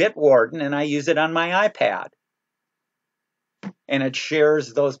use Bitwarden and I use it on my iPad. And it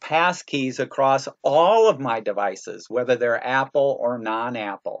shares those passkeys across all of my devices, whether they're Apple or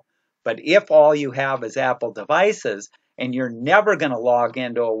non-Apple. But if all you have is Apple devices and you're never going to log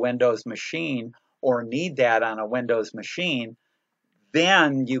into a Windows machine or need that on a Windows machine,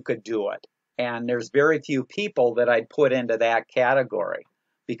 then you could do it. And there's very few people that I'd put into that category.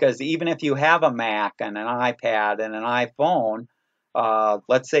 Because even if you have a Mac and an iPad and an iPhone,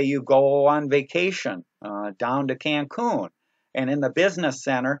 let's say you go on vacation down to Cancun, and in the business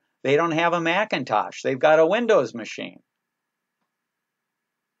center, they don't have a Macintosh. They've got a Windows machine.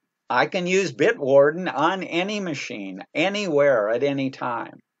 I can use Bitwarden on any machine, anywhere, at any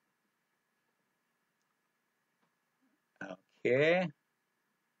time. Okay.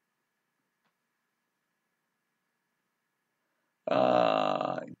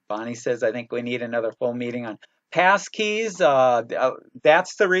 Bonnie says, I think we need another full meeting on passkeys.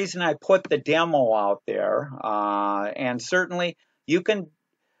 That's the reason I put the demo out there. And certainly you can,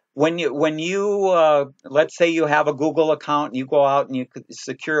 when you let's say you have a Google account and you go out and you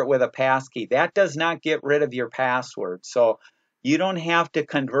secure it with a passkey, that does not get rid of your password. So you don't have to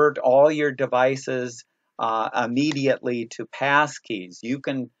convert all your devices immediately to passkeys. You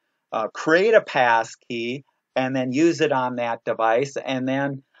can create a passkey and then use it on that device, and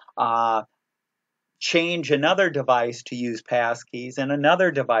then change another device to use passkeys and another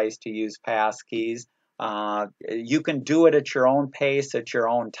device to use passkeys. You can do it at your own pace, at your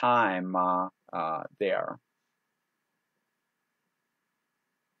own time there.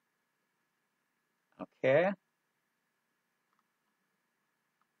 Okay.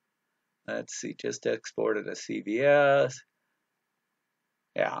 Let's see, just exported a CVS.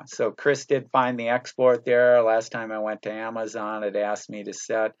 Yeah, so Chris did find the export there. Last time I went to Amazon, it asked me to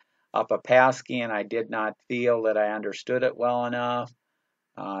set up a passkey, and I did not feel that I understood it well enough.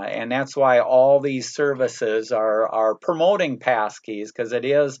 And that's why all these services are promoting passkeys, because it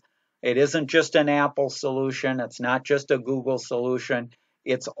isn't just an Apple solution. It's not just a Google solution.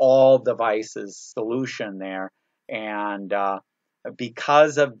 It's all devices solution there. And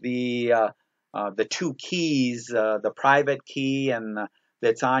because of the two keys, the private key and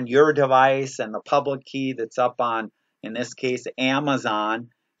that's on your device, and the public key that's up on, in this case, Amazon.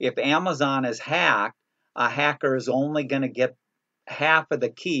 If Amazon is hacked, a hacker is only going to get half of the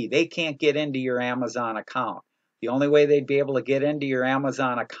key. They can't get into your Amazon account. The only way they'd be able to get into your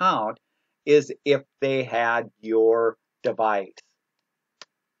Amazon account is if they had your device.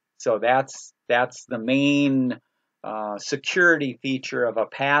 So that's the main security feature of a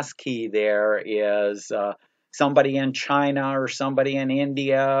passkey there is somebody in China or somebody in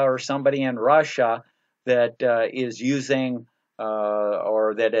India or somebody in Russia that is using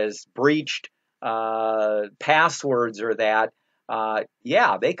or that has breached passwords or that,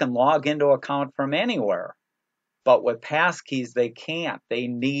 yeah, they can log into an account from anywhere. But with passkeys, they can't. They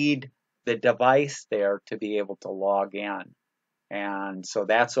need the device there to be able to log in. And so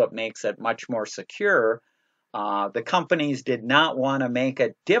that's what makes it much more secure. The companies did not want to make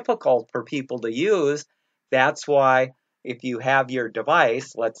it difficult for people to use. That's why if you have your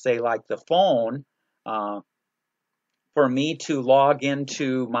device, let's say like the phone, for me to log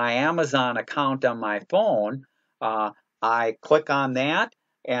into my Amazon account on my phone, I click on that,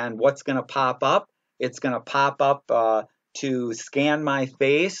 and what's going to pop up? It's going to pop up to scan my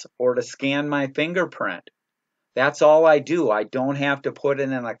face or to scan my fingerprint. That's all I do. I don't have to put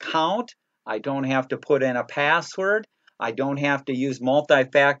in an account. I don't have to put in a password. I don't have to use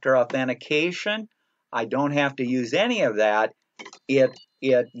multi-factor authentication. I don't have to use any of that. It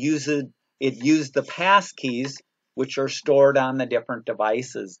used the passkeys, which are stored on the different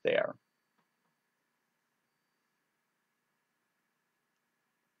devices there.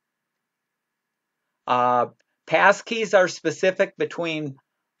 Passkeys are specific between,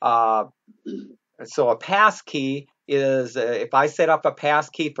 so a passkey is, if I set up a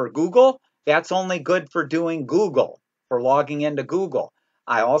passkey for Google, that's only good for doing Google, for logging into Google.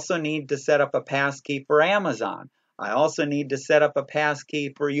 I also need to set up a passkey for Amazon. I also need to set up a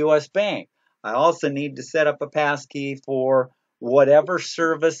passkey for US Bank. I also need to set up a passkey for whatever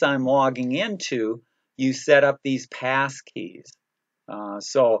service I'm logging into. You set up these passkeys.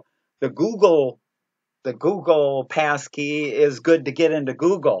 So the Google passkey is good to get into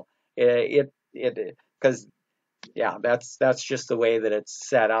Google. Because yeah, that's just the way that it's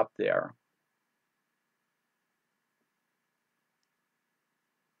set up there.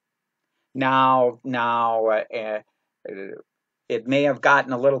 Now, it may have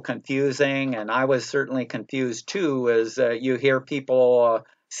gotten a little confusing, and I was certainly confused too, as you hear people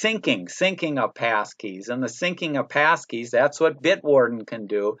syncing of passkeys. And the syncing of passkeys, that's what Bitwarden can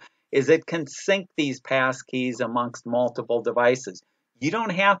do, is it can sync these passkeys amongst multiple devices. You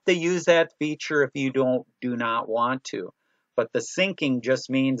don't have to use that feature if you do not want to. But the syncing just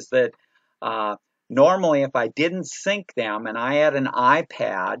means that normally if I didn't sync them and I had an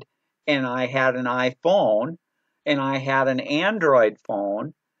iPad and I had an iPhone, and I had an Android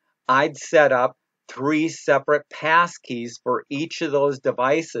phone, I'd set up 3 separate passkeys for each of those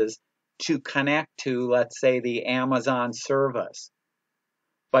devices to connect to, let's say, the Amazon service.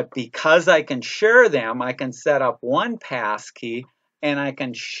 But because I can share them, I can set up one passkey and I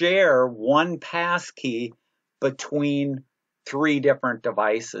can share one passkey between 3 different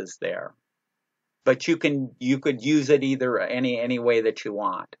devices there. But you could use it either any way that you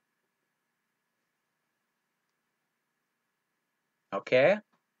want. Okay?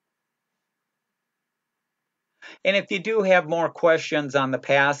 And if you do have more questions on the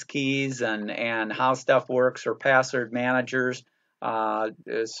passkeys and how stuff works for password managers,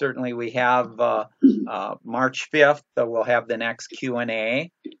 certainly we have March 5th, we'll have the next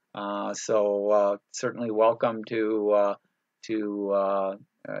Q&A. So certainly welcome to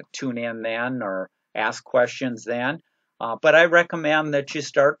tune in then or ask questions then. But I recommend that you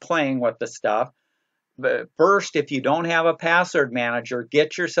start playing with the stuff. But first, if you don't have a password manager,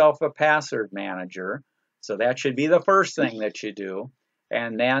 get yourself a password manager. So that should be the first thing that you do.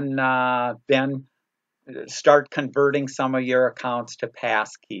 And then start converting some of your accounts to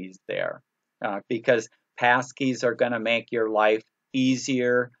passkeys there. Because passkeys are going to make your life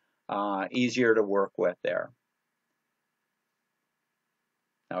easier to work with there.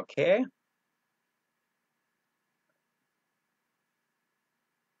 Okay.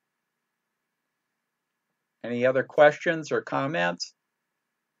 Any other questions or comments?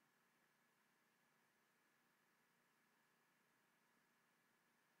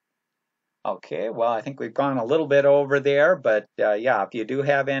 Okay, well, I think we've gone a little bit over there, but yeah, if you do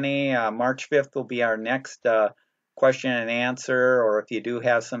have any, March 5th will be our next question and answer, or if you do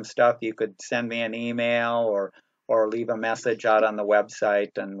have some stuff, you could send me an email or leave a message out on the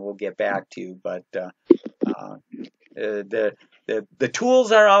website and we'll get back to you. But the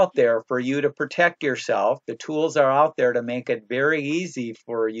tools are out there for you to protect yourself. The tools are out there to make it very easy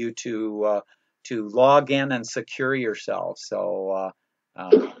for you to log in and secure yourself. So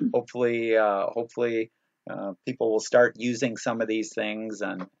hopefully people will start using some of these things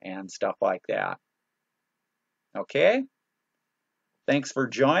and stuff like that. Okay. Thanks for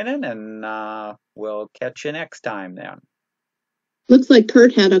joining, and we'll catch you next time then. Looks like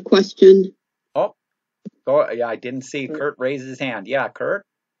Kurt had a question. Oh, yeah, I didn't see Kurt raise his hand. Yeah, Kurt?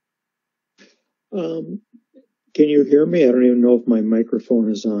 Can you hear me? I don't even know if my microphone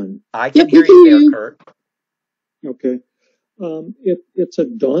is on. I can hear you there, Kurt. Okay. It's a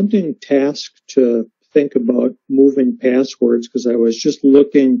daunting task to think about moving passwords because I was just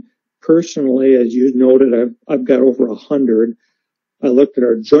looking personally, as you noted, I've got over 100. I looked at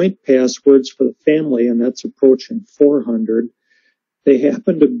our joint passwords for the family, and that's approaching 400. They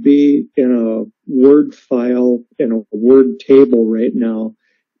happen to be in a Word file, in a Word table right now.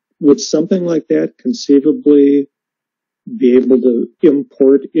 Would something like that conceivably be able to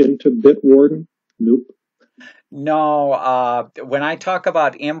import into Bitwarden? Nope. No, when I talk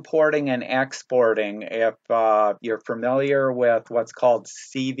about importing and exporting, if you're familiar with what's called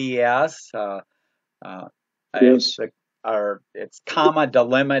CVS, yes. It's comma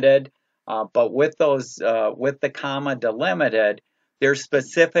delimited, but with the comma delimited, there's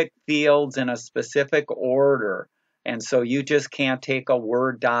specific fields in a specific order, And so you just can't take a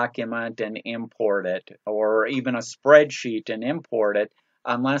Word document and import it, or even a spreadsheet and import it,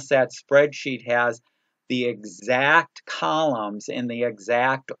 unless that spreadsheet has the exact columns in the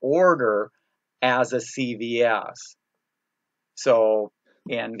exact order as a CVS. So,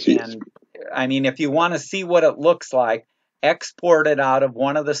 and I mean, if you want to see what it looks like, export it out of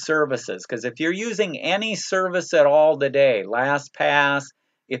one of the services. Because if you're using any service at all today, LastPass,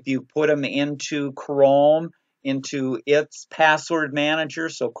 if you put them into Chrome, into its password manager,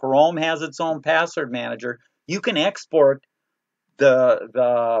 so Chrome has its own password manager, you can export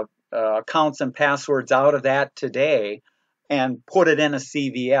the accounts and passwords out of that today and put it in a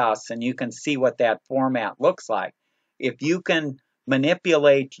CVS, and you can see what that format looks like. If you can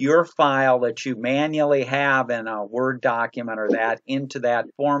manipulate your file that you manually have in a Word document or that into that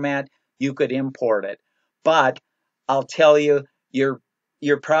format, you could import it. But I'll tell you, you're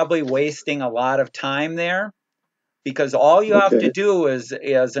probably wasting a lot of time there, because all you have to do is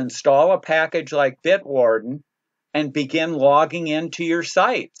install a package like Bitwarden and begin logging into your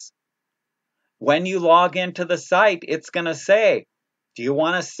sites. When you log into the site, it's going to say, do you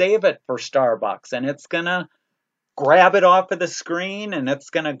want to save it for Starbucks? And it's going to grab it off of the screen, and it's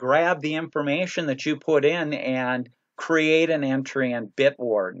going to grab the information that you put in and create an entry in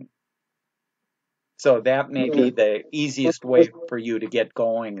Bitwarden. So that may be the easiest way for you to get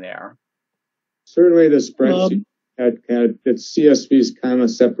going there. Certainly the spreadsheet had its CSV's comma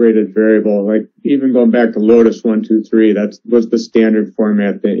separated variable, like even going back to Lotus 123, that was the standard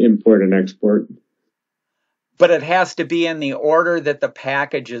format to import and export. But it has to be in the order that the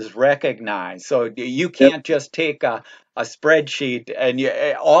package is recognized. So you can't just take a spreadsheet, and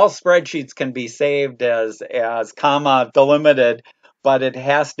all spreadsheets can be saved as comma delimited, but it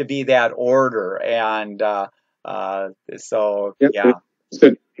has to be that order. And so, yeah.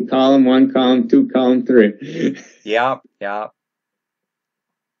 So column 1, column 2, column 3. Yeah.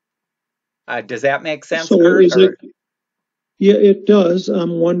 Does that make sense, So Kurt? Yeah, it does.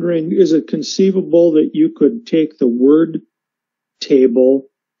 I'm wondering, is it conceivable that you could take the Word table,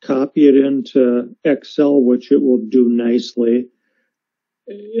 copy it into Excel, which it will do nicely,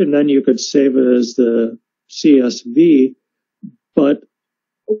 and then you could save it as the CSV, but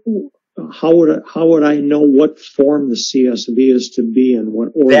how would I know what form the CSV is to be in, what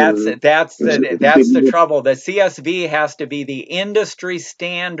order? That's the trouble. The CSV has to be the industry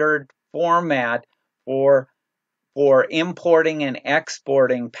standard format for importing and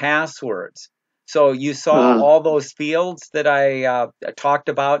exporting passwords. So you saw all those fields that I talked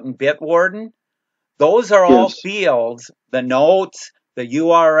about in Bitwarden. Those are all fields, the notes, the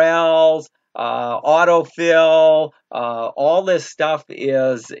URLs, autofill, all this stuff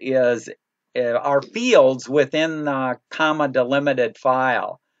are fields within the comma delimited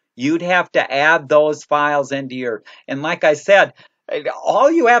file. You'd have to add those files into and like I said, all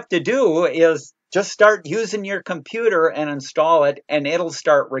you have to do is just start using your computer and install it, and it'll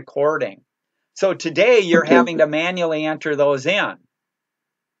start recording. So today you're having to manually enter those in.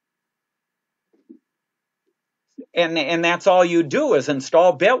 And that's all you do is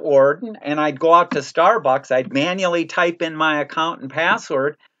install Bitwarden, and I'd go out to Starbucks, I'd manually type in my account and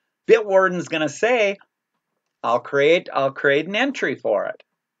password. Bitwarden's going to say, I'll create an entry for it.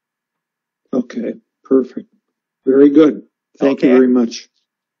 Okay, perfect. Very good. Thank you very much.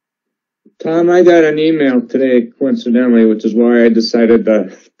 Tom, I got an email today, coincidentally, which is why I decided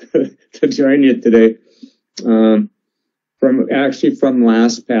to join you today, from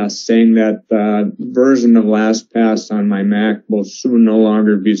LastPass, saying that the version of LastPass on my Mac will soon no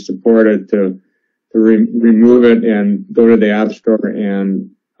longer be supported, to remove it and go to the App Store and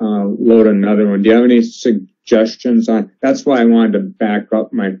load another one. Do you have any suggestions on? That's why I wanted to back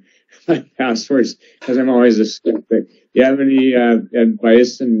up my passwords, because I'm always a skeptic. Do you have any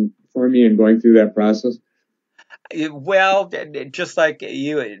advice for me in going through that process? Well, just like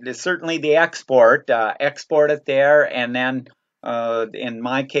you, certainly the export it there, and then in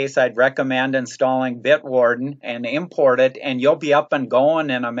my case, I'd recommend installing Bitwarden and import it, and you'll be up and going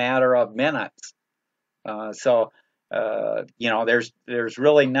in a matter of minutes. There's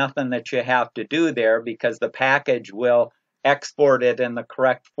really nothing that you have to do there, because the package will export it in the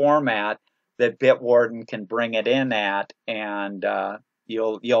correct format that Bitwarden can bring it in at, and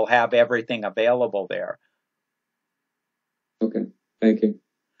you'll have everything available there. Okay, thank you.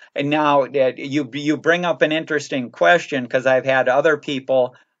 And now you bring up an interesting question, because I've had other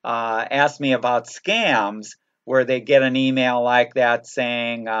people ask me about scams where they get an email like that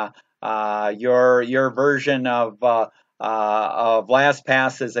saying your version of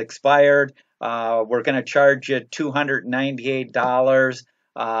LastPass is expired. We're going to charge you $298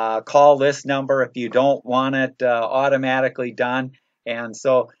 call this number if you don't want it automatically done. And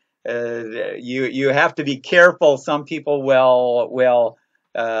so you have to be careful. Some people will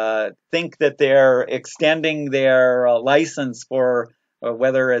think that they're extending their license for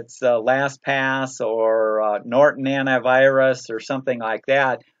whether it's LastPass or Norton Antivirus or something like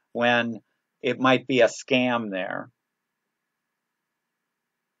that, when it might be a scam there.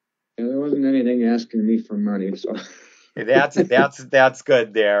 Yeah, there wasn't anything asking me for money, so. That's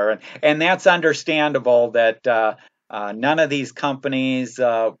good there, and that's understandable that none of these companies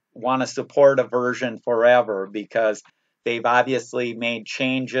want to support a version forever, because they've obviously made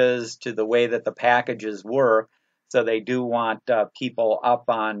changes to the way that the packages work, so they do want people up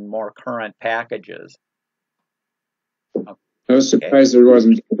on more current packages. I was surprised there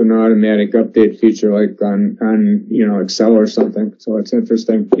wasn't an automatic update feature like on Excel or something. So it's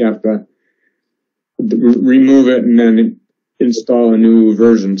interesting. You have to remove it and then install a new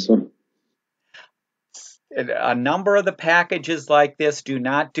version. So a number of the packages like this do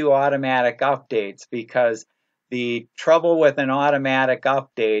not do automatic updates, because the trouble with an automatic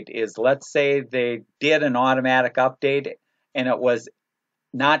update is, let's say they did an automatic update and it was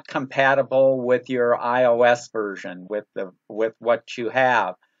not compatible with your iOS version, with what you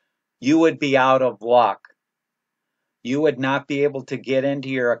have. You would be out of luck. You would not be able to get into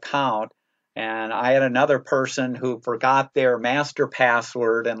your account. And I had another person who forgot their master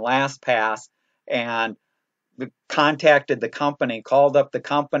password and LastPass, and contacted the company, called up the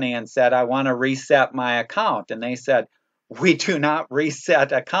company and said, I want to reset my account. And they said, we do not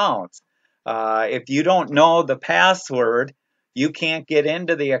reset accounts. If you don't know the password, you can't get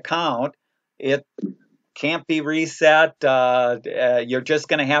into the account. It can't be reset. You're just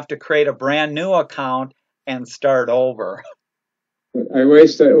going to have to create a brand new account and start over. I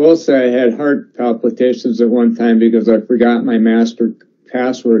will say I had heart palpitations at one time because I forgot my master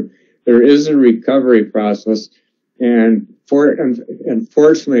password. There is a recovery process, and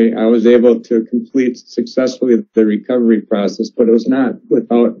unfortunately, I was able to complete successfully the recovery process, but it was not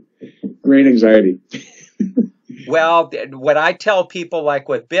without great anxiety. Well, what I tell people, like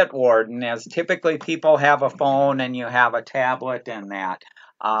with Bitwarden, is typically people have a phone and you have a tablet and that.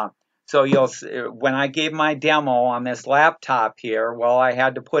 So when I gave my demo on this laptop here, well, I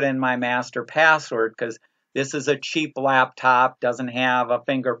had to put in my master password because this is a cheap laptop, doesn't have a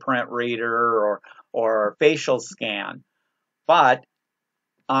fingerprint reader or facial scan. But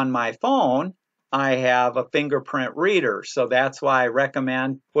on my phone, I have a fingerprint reader. So that's why I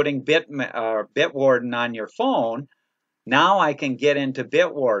recommend putting Bitwarden on your phone. Now I can get into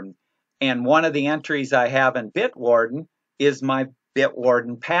Bitwarden. And one of the entries I have in Bitwarden is my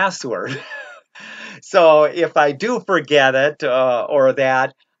Bitwarden password. So if I do forget it or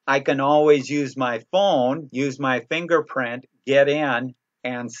that, I can always use my phone, use my fingerprint, get in,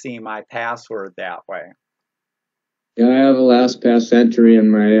 and see my password that way. Yeah, I have a LastPass entry in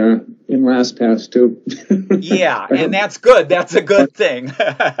my in LastPass too. Yeah, and that's good. That's a good thing.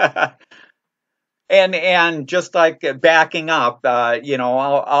 And just like backing up,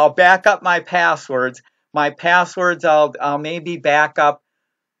 I'll back up my passwords. My passwords, I'll maybe back up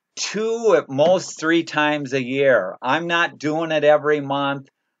 2 at most 3 times a year. I'm not doing it every month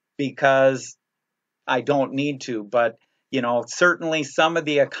because I don't need to, but certainly some of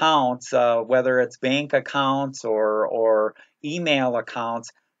the accounts, whether it's bank accounts or email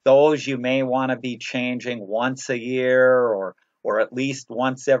accounts, those you may want to be changing once a year or at least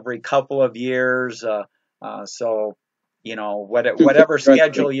once every couple of years. So whatever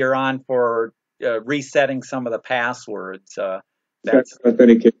schedule you're on for resetting some of the passwords, that's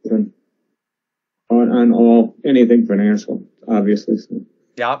authentication on all anything financial, obviously. So.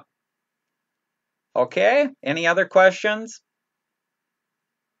 Yep. Okay. Any other questions?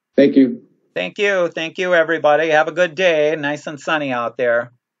 Thank you. Thank you. Thank you, everybody. Have a good day. Nice and sunny out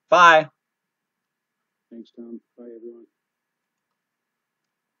there. Bye. Thanks, Tom. Bye, everyone.